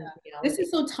reality? This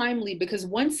is so timely, because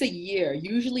once a year,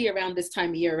 usually around this time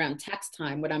of year, around tax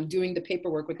time, when I'm doing the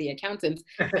paperwork with the accountants,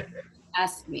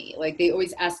 they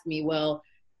always ask me, well,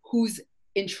 who's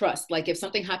in trust? Like, if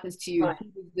something happens to you, who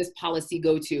does this policy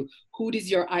go to? Who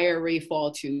does your IRA fall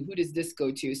to? Who does this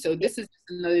go to? So this is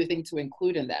another thing to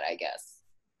include in that, I guess.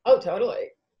 Oh, totally.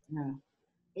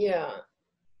 Yeah,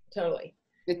 totally.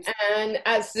 And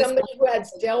as somebody who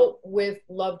has dealt with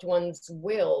loved ones'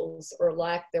 wills or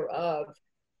lack thereof,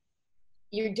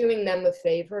 you're doing them a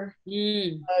favor,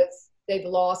 because they've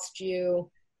lost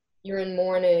you, you're in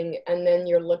mourning, and then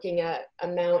you're looking at a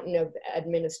mountain of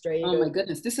administrative. Oh my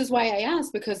goodness. This is why I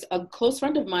asked, because a close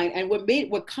friend of mine, and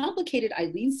what complicated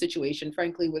Eileen's situation,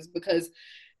 frankly, was because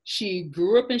she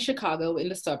grew up in Chicago in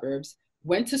the suburbs,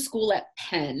 went to school at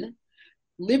Penn,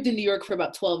 lived in New York for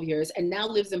about 12 years, and now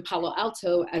lives in Palo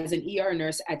Alto as an ER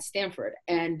nurse at Stanford.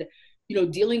 And, you know,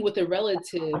 dealing with a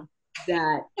relative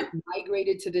that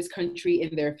migrated to this country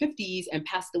in their 50s and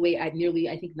passed away at nearly,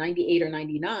 I think, 98 or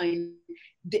 99.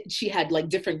 She had like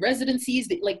different residencies.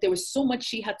 Like, there was so much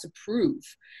she had to prove.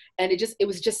 And it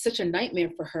was just such a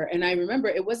nightmare for her. And I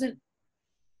remember there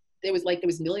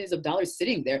was millions of dollars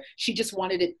sitting there. She just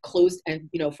wanted it closed, and,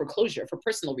 you know, for closure, for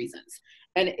personal reasons.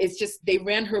 And it's just, they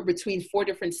ran her between 4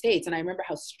 different states. And I remember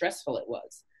how stressful it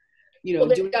was, you know.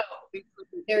 Well,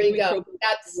 there you go.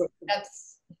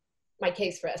 That's my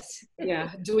case rest.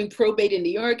 Yeah. Doing probate in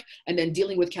New York, and then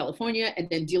dealing with California, and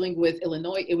then dealing with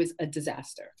Illinois. It was a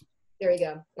disaster. There you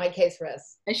go. My case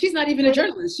rests. And she's not even a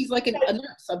journalist. She's like a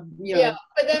nurse. You know. Yeah,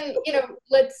 but then, you know,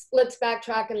 let's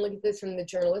backtrack and look at this from the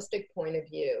journalistic point of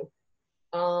view.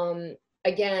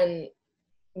 Again,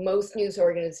 most news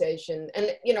organizations,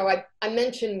 and, you know, I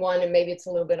mentioned one, and maybe it's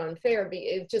a little bit unfair, but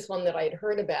it's just one that I had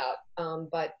heard about.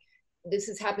 But this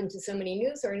has happened to so many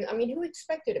news organizations. I mean, who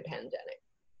expected a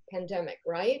pandemic,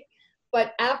 right?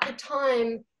 But at the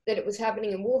time that it was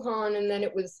happening in Wuhan, and then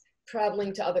it was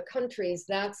traveling to other countries,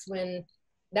 that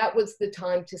was the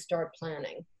time to start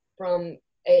planning, from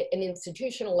an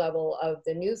institutional level of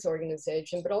the news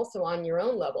organization, but also on your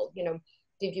own level. You know,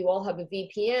 did you all have a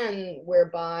VPN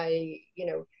whereby, you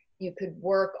know, you could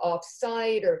work off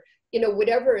site, or, you know,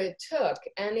 whatever it took?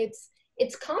 And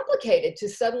it's complicated to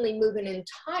suddenly move an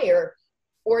entire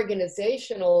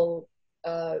organizational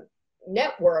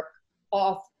network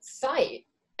off site,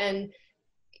 and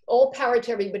all power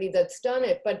to everybody that's done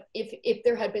it. But if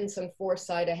there had been some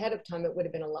foresight ahead of time, it would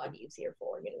have been a lot easier for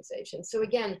organizations. So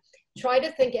again, try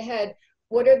to think ahead.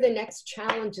 What are the next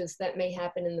challenges that may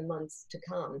happen in the months to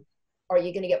come? Are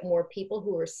you going to get more people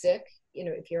who are sick? You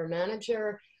know, if you're a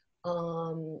manager,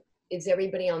 is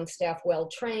everybody on staff well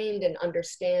trained and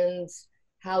understands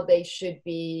how they should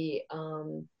be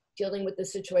dealing with the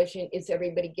situation? Is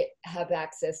everybody have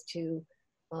access to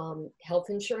health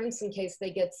insurance in case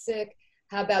they get sick?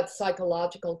 How about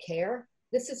psychological care?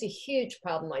 This is a huge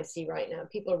problem I see right now.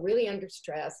 People are really under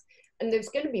stress, and there's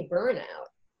going to be burnout.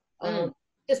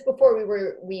 Just before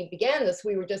we began this,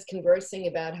 we were just conversing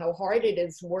about how hard it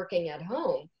is working at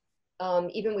home,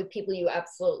 even with people you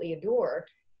absolutely adore.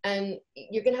 And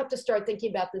you're going to have to start thinking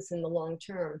about this in the long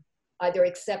term, either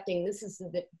accepting this is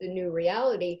the new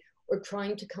reality, or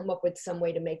trying to come up with some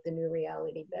way to make the new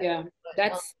reality better.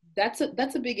 Yeah, that's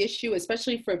a big issue,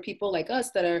 especially for people like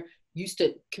us that are used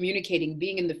to communicating,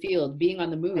 being in the field, being on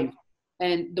the move.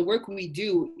 And the work we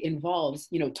do involves,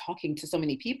 you know, talking to so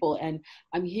many people. And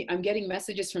I'm getting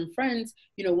messages from friends.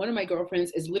 You know, one of my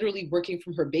girlfriends is literally working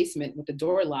from her basement with the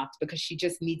door locked because she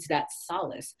just needs that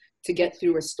solace to get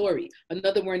through a story.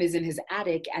 Another one is in his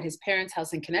attic at his parents'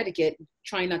 house in Connecticut,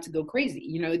 trying not to go crazy.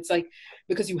 You know, it's like,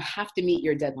 because you have to meet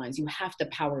your deadlines, you have to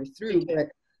power through. But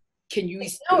can you?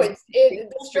 No,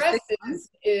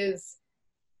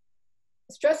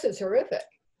 stress is horrific.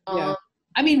 Yeah.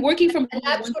 I mean, working from home. And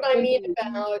that's what I mean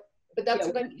about, but that's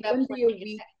what I mean about. 1 day a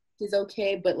week is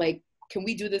okay, but like, can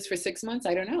we do this for 6 months?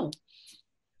 I don't know.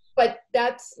 But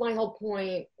that's my whole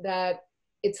point, that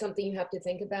it's something you have to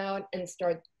think about and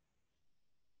start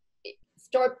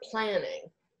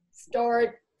planning,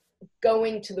 start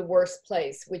going to the worst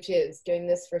place, which is doing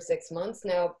this for 6 months.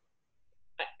 Now,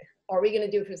 are we going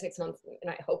to do it for 6 months?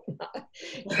 And I hope not.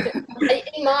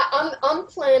 I'm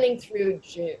planning through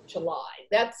July.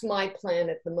 That's my plan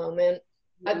at the moment.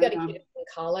 I've got a kid in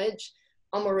college.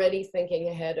 I'm already thinking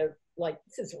ahead of, like,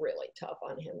 this is really tough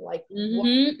on him. Like,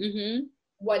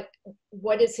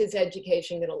 what is his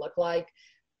education going to look like?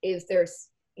 Is there,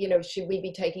 you know, should we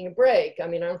be taking a break? I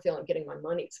mean, I don't feel I'm getting my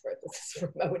money's worth. This is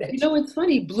remote education. You know, it's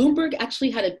funny. Bloomberg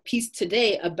actually had a piece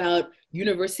today about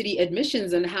university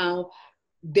admissions and how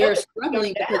they're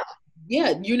struggling because,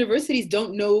 universities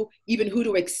don't know even who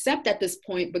to accept at this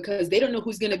point, because they don't know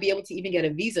who's going to be able to even get a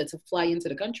visa to fly into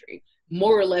the country,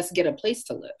 more or less get a place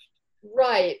to live.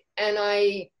 Right. And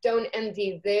I don't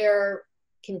envy their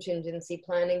contingency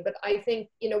planning, but I think,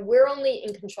 you know, we're only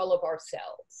in control of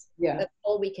ourselves. Yeah. That's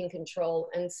all we can control.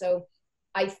 And so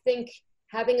I think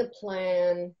having a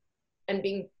plan and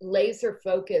being laser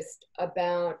focused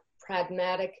about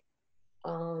pragmatic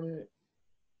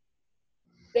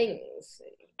things,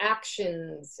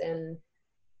 actions and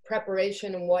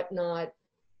preparation and whatnot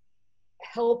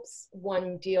helps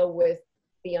one deal with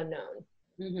the unknown.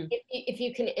 If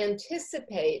you can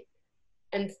anticipate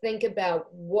and think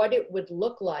about what it would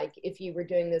look like if you were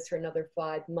doing this for another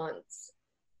 5 months,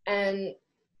 and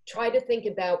try to think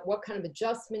about what kind of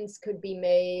adjustments could be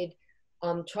made,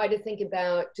 try to think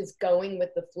about just going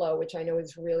with the flow, which I know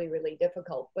is really, really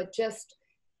difficult, but just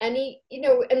any, you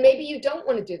know, and maybe you don't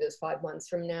want to do this 5 months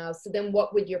from now. So then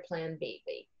what would your plan B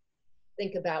be?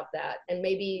 Think about that. And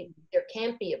maybe there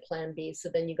can't be a plan B. So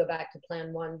then you go back to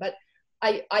plan one. But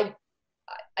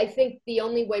I think the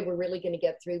only way we're really going to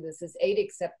get through this is A, to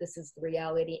accept this is the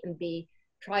reality, and B,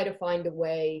 try to find a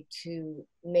way to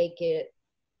make it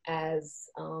as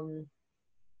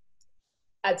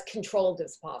controlled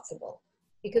as possible.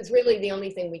 Because really the only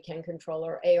thing we can control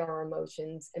are A, our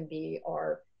emotions, and B,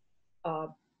 our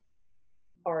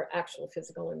actual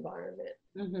physical environment.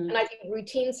 And I think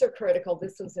routines are critical.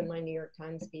 This was in my New York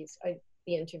Times piece,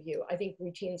 the interview. I think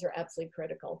routines are absolutely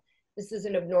critical. This is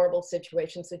an abnormal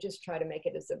situation, so just try to make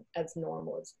it as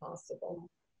normal as possible.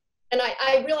 And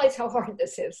I realize how hard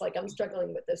this is. Like, I'm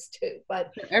struggling with this too.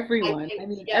 But for everyone,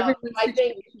 but I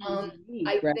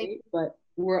think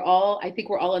we're all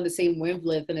on the same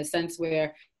wavelength, in a sense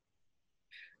where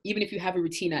even if you have a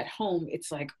routine at home,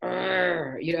 it's like,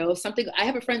 you know, something. I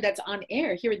have a friend that's on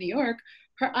air here in New York.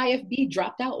 Her IFB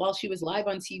dropped out while she was live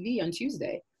on TV on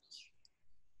Tuesday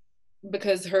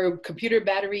because her computer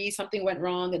battery, something went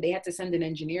wrong, and they had to send an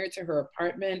engineer to her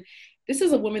apartment. This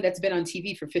is a woman that's been on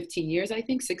TV for 15 years, I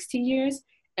think, 16 years,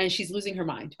 and she's losing her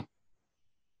mind.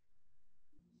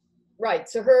 Right.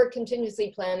 So her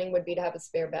contingency planning would be to have a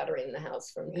spare battery in the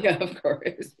house from now. Yeah, of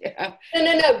course. Yeah.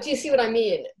 No. Do you see what I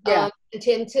mean? Yeah.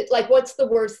 Like, what's the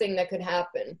worst thing that could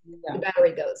happen? Yeah. The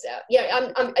battery goes out.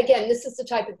 Yeah. Again, this is the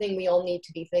type of thing we all need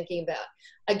to be thinking about.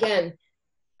 Again,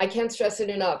 I can't stress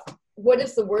it enough. What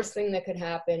is the worst thing that could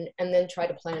happen? And then try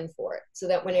to plan for it so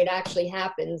that when it actually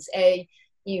happens, A,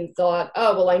 you thought,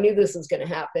 oh, well, I knew this was going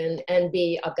to happen. And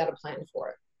B, I've got a plan for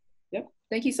it. Yep.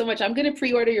 Thank you so much. I'm going to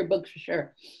pre-order your book for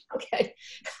sure. Okay.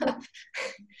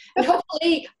 And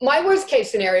hopefully, my worst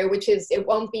case scenario, which is it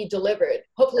won't be delivered,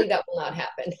 hopefully that will not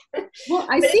happen. Well,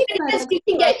 I see you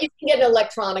can get an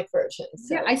electronic version.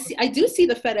 So. Yeah, I do see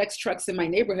the FedEx trucks in my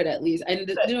neighborhood at least. And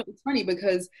you know, it's funny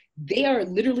because they are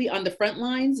literally on the front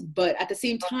lines, but at the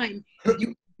same time,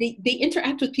 they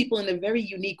interact with people in a very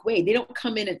unique way. They don't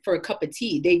come in for a cup of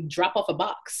tea. They drop off a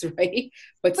box, right?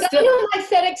 But still, I know my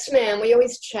FedEx man. We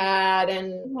always chat and,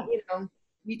 you know.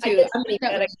 Me too. I'm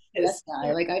that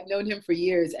guy. Like, I've known him for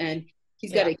years, and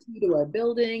he's got a key to our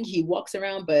building. He walks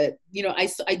around, but, you know,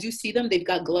 I do see them. They've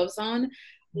got gloves on.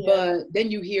 Yeah. But then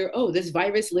you hear, oh, this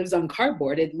virus lives on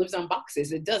cardboard. It lives on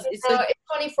boxes. It does. It's like,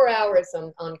 24 hours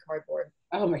on cardboard.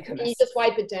 Oh, my goodness. You just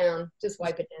wipe it down. Just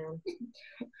wipe it down.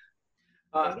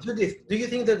 Judith, do you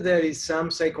think that there is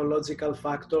some psychological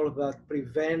factor that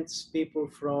prevents people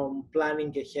from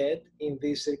planning ahead in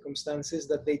these circumstances,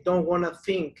 that they don't want to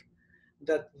think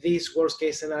that this worst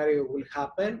case scenario will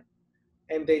happen,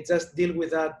 and they just deal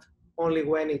with that only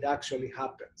when it actually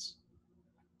happens?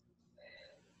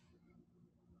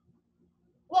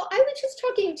 Well, I was just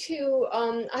talking to,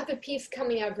 I have a piece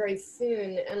coming out very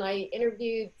soon, and I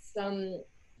interviewed some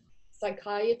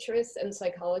psychiatrists and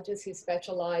psychologists who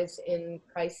specialize in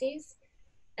crises.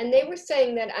 And they were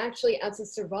saying that actually as a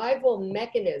survival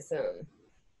mechanism,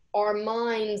 our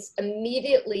minds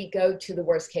immediately go to the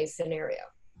worst case scenario.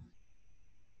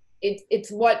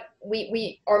 It's what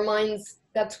our minds,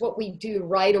 that's what we do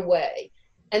right away.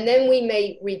 And then we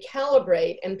may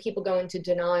recalibrate and people go into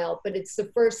denial, but it's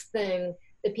the first thing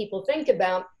that people think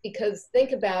about, because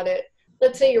think about it,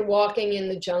 let's say you're walking in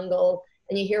the jungle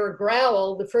and you hear a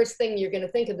growl, the first thing you're going to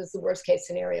think of is the worst case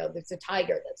scenario. There's a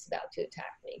tiger that's about to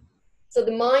attack me. So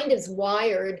the mind is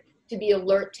wired to be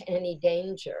alert to any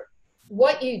danger.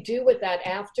 What you do with that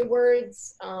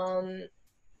afterwards,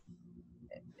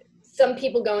 some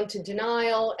people go into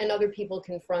denial and other people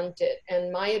confront it.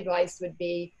 And my advice would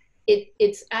be,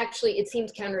 it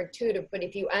seems counterintuitive, but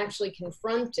if you actually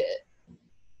confront it,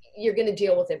 you're going to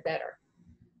deal with it better.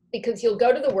 Because you'll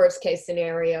go to the worst case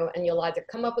scenario and you'll either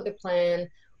come up with a plan,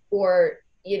 or,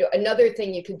 you know, another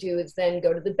thing you could do is then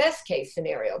go to the best case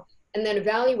scenario and then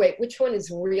evaluate which one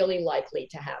is really likely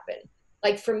to happen.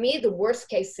 Like for me, the worst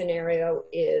case scenario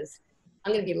is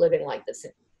I'm going to be living like this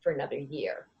for another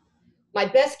year. My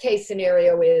best case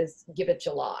scenario is give it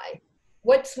July.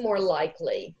 What's more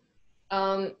likely?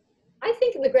 I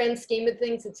think in the grand scheme of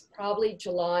things, it's probably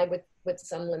July with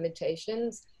some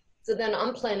limitations. So then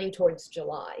I'm planning towards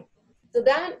July. So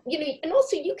that, you know, and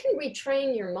also you can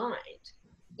retrain your mind.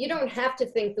 You don't have to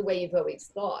think the way you've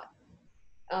always thought.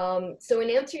 So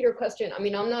in answer to your question, I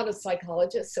mean, I'm not a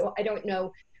psychologist, so I don't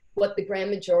know what the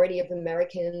grand majority of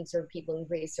Americans or people in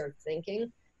Greece are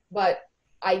thinking. But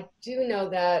I do know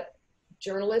that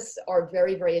journalists are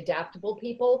very, very adaptable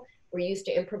people. We're used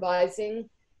to improvising.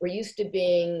 We're used to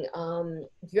being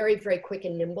very, very quick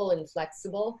and nimble and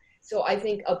flexible. So I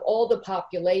think of all the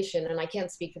population, and I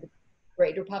can't speak for the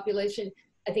greater population,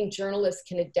 I think journalists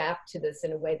can adapt to this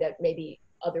in a way that maybe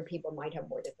other people might have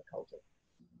more difficulty.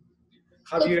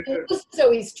 This is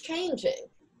always changing.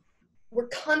 We're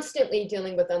constantly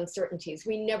dealing with uncertainties.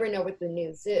 We never know what the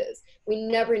news is. We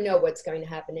never know what's going to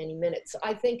happen any minute. So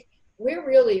I think we're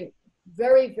really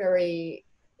very, very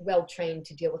well trained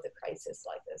to deal with a crisis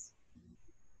like this,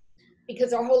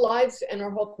 because our whole lives and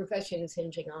our whole profession is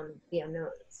hinging on the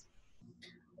unknowns.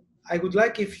 I would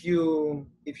like if you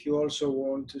also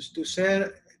want to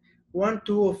share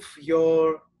two of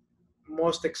your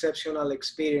most exceptional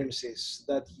experiences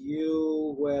that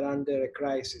you were under a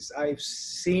crisis. I've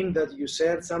seen that you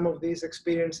shared some of these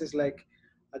experiences, like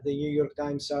at the New York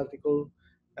Times article,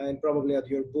 and probably at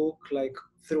your book, like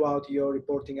throughout your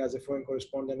reporting as a foreign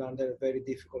correspondent under very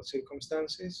difficult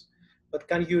circumstances. But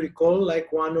can you recall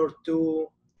like one or two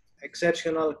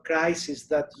exceptional crises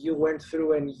that you went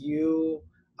through and you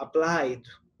applied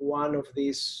one of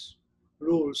these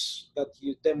rules that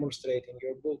you demonstrate in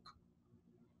your book?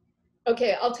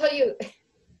 Okay, I'll tell you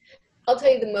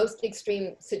the most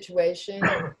extreme situation.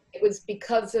 It was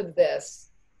because of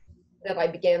this that I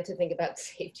began to think about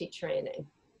safety training.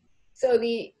 So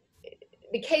the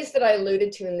case that I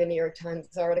alluded to in the New York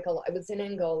Times article, I was in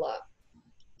Angola,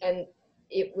 and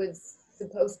it was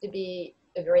supposed to be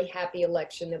a very happy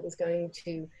election that was going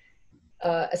to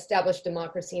establish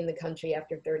democracy in the country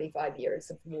after 35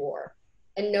 years of war.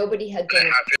 And nobody had done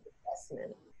an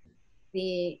assessment.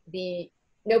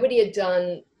 Nobody had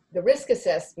done the risk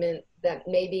assessment that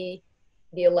maybe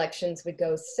the elections would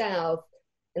go south,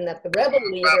 and that the rebel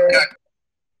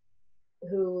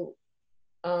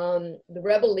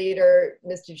leader,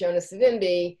 Mr. Jonas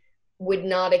Savimbi, would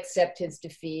not accept his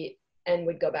defeat and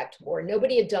would go back to war.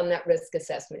 Nobody had done that risk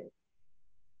assessment.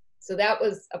 So that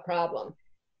was a problem.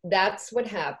 That's what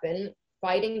happened.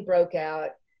 Fighting broke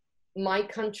out. My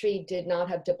country did not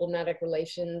have diplomatic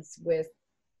relations with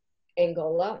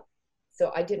Angola,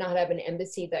 so I did not have an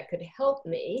embassy that could help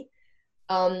me.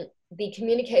 The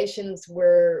communications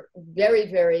were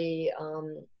very, very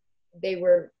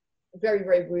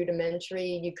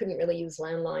rudimentary. You couldn't really use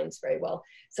landlines very well.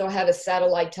 So I had a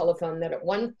satellite telephone that at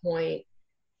one point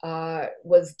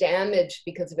was damaged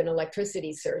because of an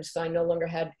electricity surge. So I no longer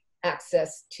had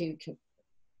access to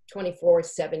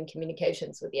 24/7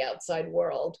 communications with the outside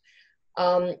world.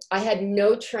 I had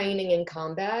no training in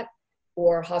combat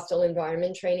or hostile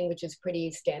environment training, which is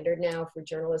pretty standard now for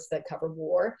journalists that cover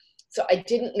war. So I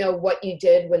didn't know what you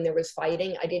did when there was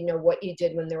fighting. I didn't know what you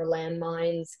did when there were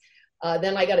landmines.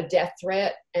 Then I got a death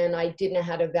threat, and I didn't know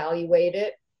how to evaluate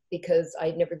it because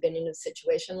I'd never been in a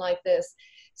situation like this.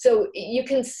 So you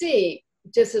can see,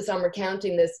 just as I'm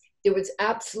recounting this, there was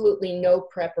absolutely no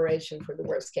preparation for the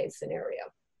worst case scenario.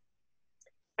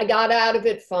 I got out of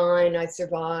it fine. I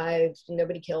survived.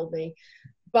 Nobody killed me.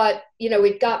 But, you know,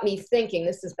 it got me thinking,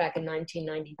 this is back in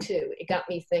 1992, it got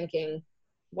me thinking,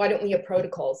 why don't we have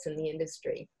protocols in the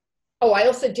industry? Oh, I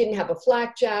also didn't have a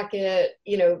flak jacket.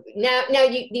 You know, now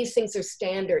these things are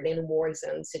standard in a war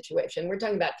zone situation. We're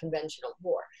talking about conventional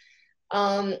war.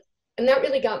 And that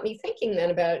really got me thinking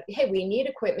then about, hey, we need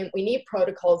equipment, we need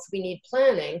protocols, we need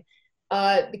planning.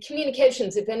 The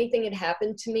communications, if anything had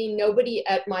happened to me, nobody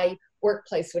at my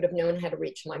workplace would have known how to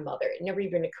reach my mother. It never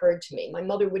even occurred to me. My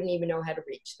mother wouldn't even know how to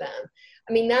reach them.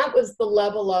 I mean, that was the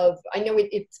level of, I know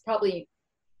it's probably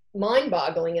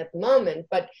mind-boggling at the moment,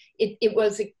 but it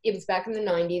was back in the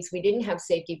 90s. We didn't have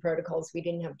safety protocols. We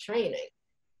didn't have training.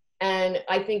 And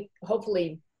I think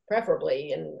hopefully,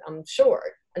 preferably, and I'm sure,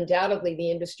 undoubtedly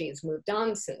the industry has moved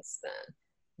on since then.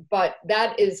 But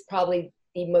that is probably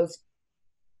the most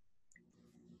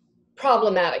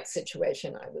problematic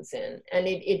situation I was in. And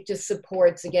it just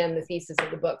supports, again, the thesis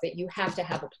of the book that you have to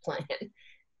have a plan.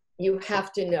 You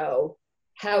have to know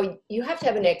how, you have to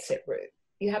have an exit route.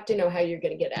 You have to know how you're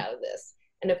going to get out of this.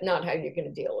 And if not, how you're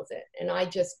going to deal with it. And I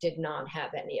just did not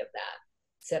have any of that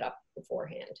set up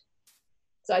beforehand.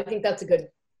 So I think that's a good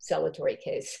celebratory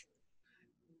case.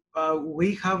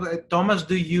 We have, Thomas,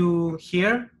 do you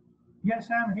hear? Yes,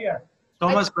 I'm here.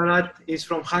 Thomas Banat is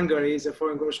from Hungary. He's a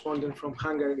foreign correspondent from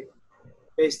Hungary,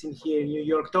 based in here in New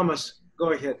York. Thomas,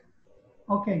 go ahead.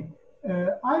 Okay.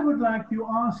 I would like to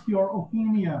ask your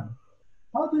opinion.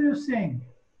 How do you think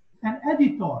an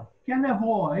editor can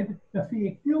avoid the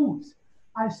fake news?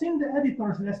 I think the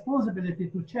editor's responsibility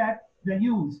to check the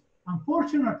news.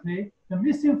 Unfortunately, the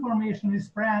misinformation is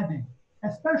spreading,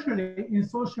 especially in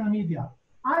social media.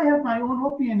 I have my own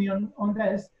opinion on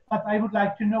this, but I would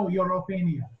like to know your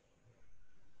opinion.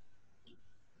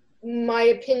 My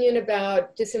opinion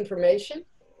about disinformation?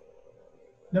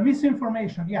 The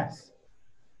misinformation, yes.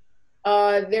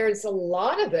 There's a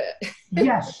lot of it.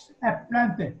 Yes,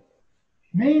 plenty.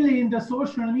 Mainly in the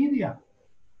social media.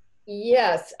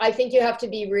 Yes, I think you have to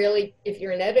be really, if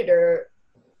you're an editor,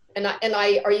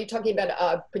 are you talking about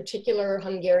a particular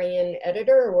Hungarian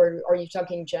editor, or are you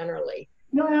talking generally?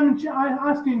 No, I'm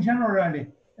asking generally.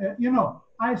 You know,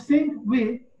 I think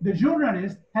we, the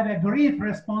journalists, have a great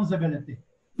responsibility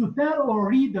to tell our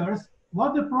readers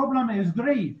what the problem is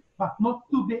great, but not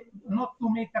to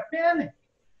make a panic.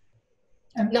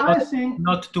 And I think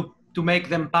not to make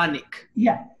them panic.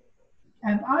 Yeah.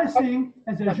 And I think,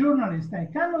 as a journalist, I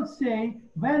cannot say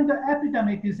when the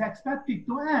epidemic is expected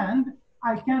to end.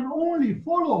 I can only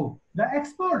follow the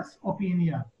experts'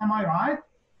 opinion. Am I right?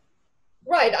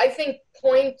 Right. I think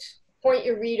point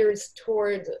your readers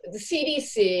toward the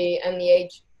CDC and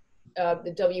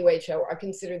the WHO are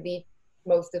considered the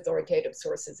most authoritative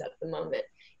sources at the moment.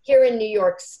 Here in New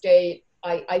York State,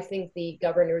 I think the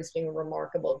governor is doing a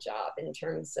remarkable job in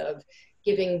terms of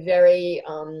giving very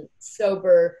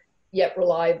sober yet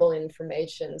reliable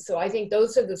information. So I think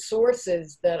those are the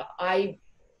sources that I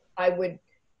would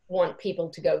want people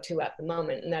to go to at the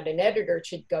moment, and that an editor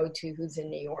should go to who's in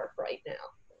New York right now.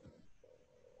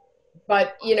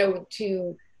 But, you know,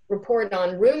 to report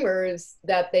on rumors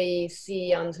that they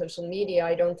see on social media,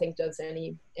 I don't think does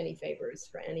any favors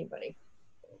for anybody.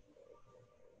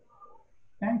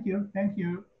 Thank you. Thank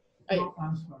you. No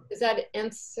answer. Does that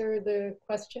answer the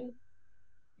question?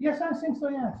 Yes, I think so,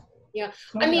 yes. Yeah.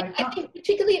 Sorry, I mean, I think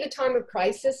particularly at a time of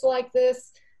crisis like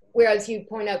this, whereas you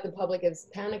point out the public is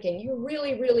panicking, you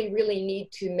really, really, really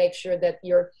need to make sure that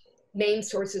your main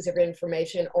sources of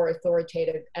information are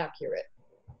authoritative, accurate.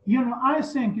 You know, I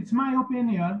think it's my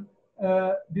opinion,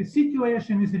 the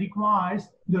situation is requires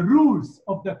the rules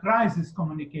of the crisis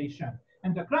communication.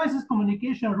 And the crisis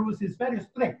communication rules is very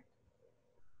strict.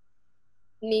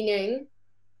 Meaning?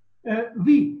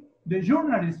 We, the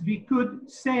journalists, we could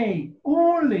say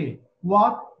only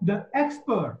what the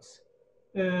experts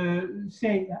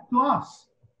say to us.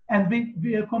 And we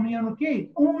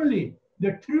communicate only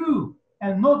the truth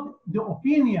and not the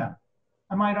opinion.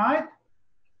 Am I right?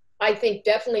 I think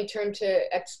definitely turn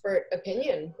to expert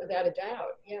opinion, without a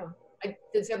doubt. Yeah.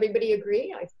 Does everybody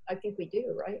agree? I think we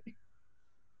do, right?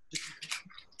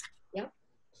 Yeah.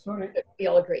 Sorry. We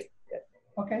all agree. Good.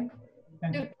 Okay.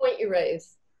 Good point you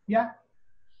raised. Yeah.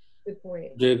 Good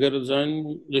point.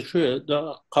 Mr.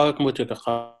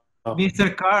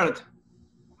 Card,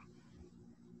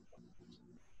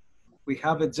 we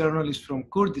have a journalist from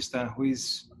Kurdistan who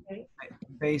is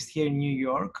based here in New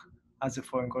York as a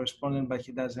foreign correspondent, but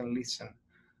he doesn't listen,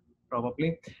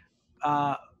 probably.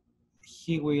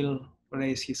 He will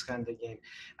raise his hand again.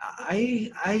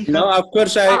 No, of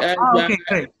course okay,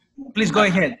 great. Please go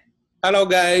ahead. Hello,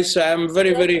 guys. I'm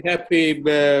very, very happy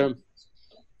to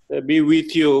be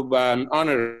with you and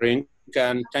honoring.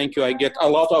 And thank you. I get a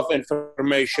lot of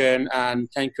information, and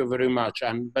thank you very much.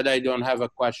 But I don't have a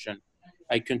question.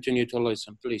 I continue to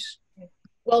listen, please.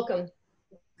 Welcome.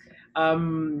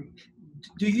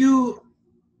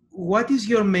 What is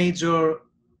your major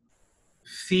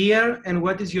fear and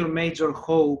what is your major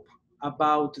hope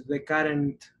about the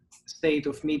current state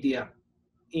of media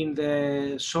in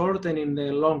the short and in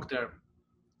the long term,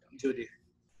 Judith?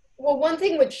 Well, one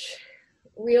thing which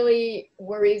really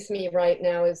worries me right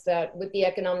now is that with the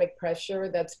economic pressure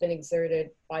that's been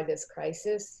exerted by this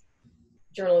crisis,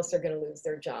 journalists are going to lose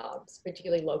their jobs,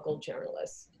 particularly local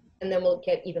journalists. And then we'll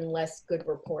get even less good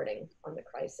reporting on the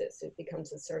crisis. It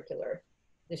becomes a circular,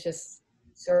 vicious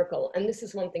circle. And this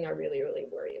is one thing I really, really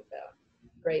worry about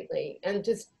greatly. And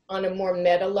just on a more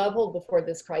meta level, before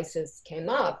this crisis came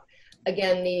up,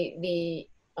 again, the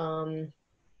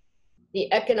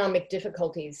economic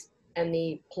difficulties and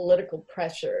the political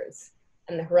pressures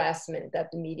and the harassment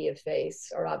that the media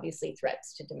face are obviously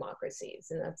threats to democracies.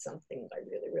 And that's something that I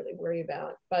really, really worry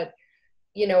about. But,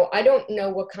 you know, I don't know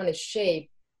what kind of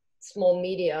shape small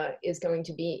media is going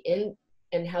to be in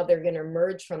and how they're going to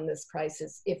emerge from this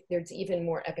crisis if there's even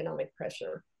more economic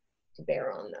pressure to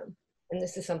bear on them. And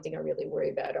this is something I really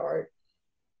worry about. Are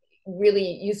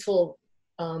really useful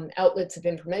outlets of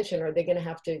information, are they going to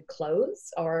have to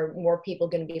close? Are more people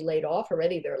going to be laid off?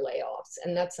 Already there are layoffs.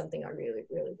 And that's something I really,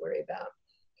 really worry about.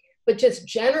 But just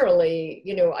generally,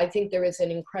 you know, I think there is an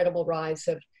incredible rise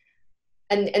of,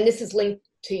 and this is linked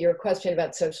to your question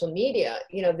about social media,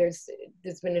 you know, there's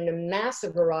been a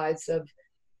massive rise of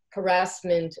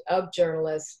harassment of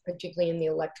journalists, particularly in the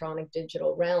electronic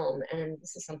digital realm. And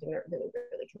this is something that really,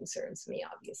 really concerns me,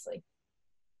 obviously.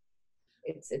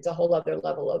 It's a whole other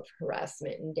level of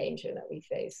harassment and danger that we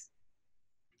face.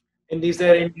 And is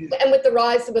there any... And with the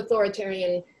rise of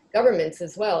authoritarian governments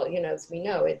as well, you know, as we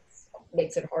know, it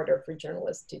makes it harder for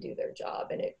journalists to do their job,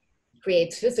 and it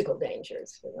creates physical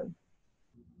dangers for them.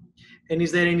 And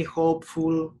is there any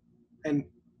hopeful and,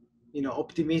 you know,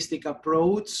 optimistic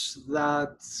approach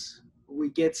that we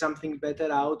get something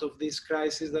better out of this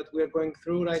crisis that we're going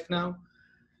through right now?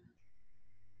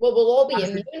 Well, we'll all be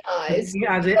immunized.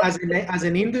 As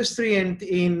an industry and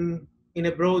in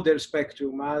a broader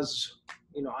spectrum, as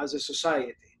you know, as a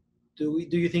society, do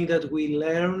you think that we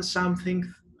learn something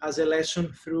as a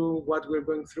lesson through what we're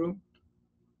going through?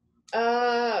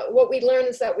 What we learned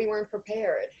is that we weren't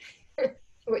prepared,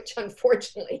 which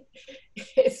unfortunately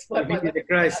is what the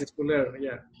crisis to learn.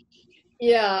 Yeah.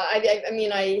 Yeah, I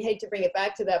mean, I hate to bring it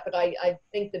back to that, but I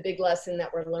think the big lesson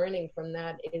that we're learning from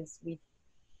that is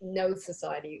no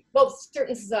society, well,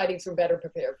 certain societies were better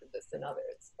prepared for this than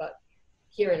others, but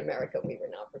here in America, we were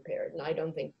not prepared. And I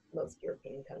don't think most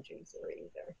European countries were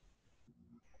either.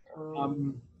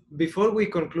 Before we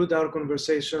conclude our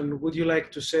conversation, would you like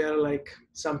to share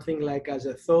something as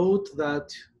a thought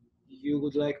that you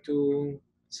would like to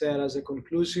share as a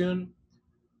conclusion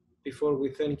before we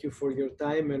thank you for your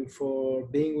time and for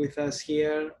being with us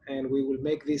here? And we will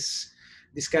make this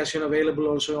discussion available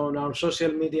also on our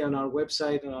social media, on our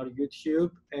website, on our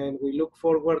YouTube. And we look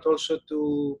forward also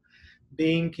to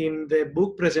being in the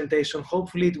book presentation.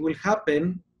 Hopefully it will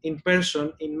happen in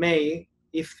person in May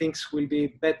if things will be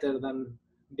better than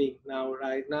big now,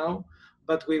 right now.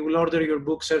 But we will order your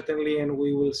book certainly, and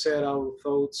we will share our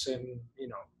thoughts and, you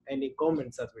know, any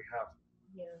comments that we have.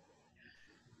 Yeah.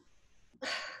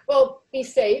 Well, be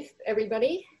safe,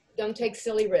 everybody. Don't take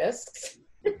silly risks.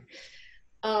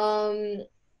 And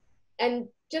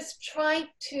just try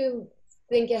to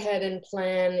think ahead and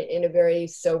plan in a very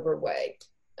sober way.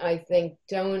 I think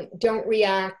don't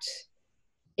react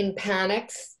in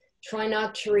panics. Try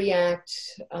not to react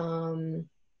in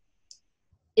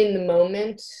the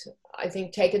moment. I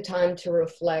think take a time to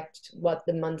reflect what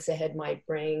the months ahead might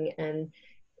bring and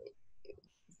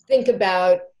think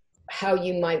about how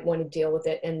you might want to deal with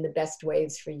it and the best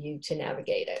ways for you to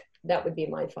navigate it. That would be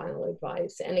my final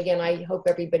advice. And again, I hope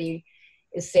everybody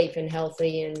is safe and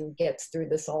healthy and gets through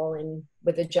this all and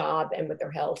with a job and with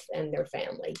their health and their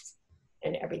families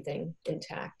and everything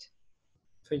intact.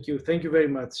 Thank you. Thank you very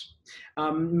much.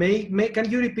 Can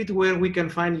you repeat where we can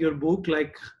find your book,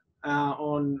 like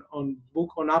on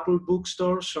Apple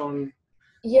bookstores?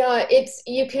 Yeah,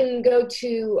 you can go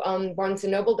to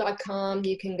barnesandnoble.com.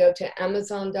 You can go to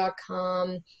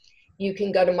amazon.com. You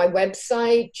can go to my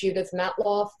website,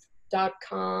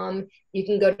 judithmatloff.com. You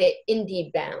can go to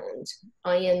IndieBound,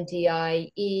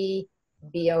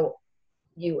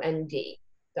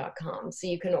 IndieBound.com. So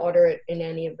you can order it in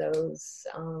any of those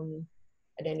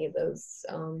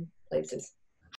places.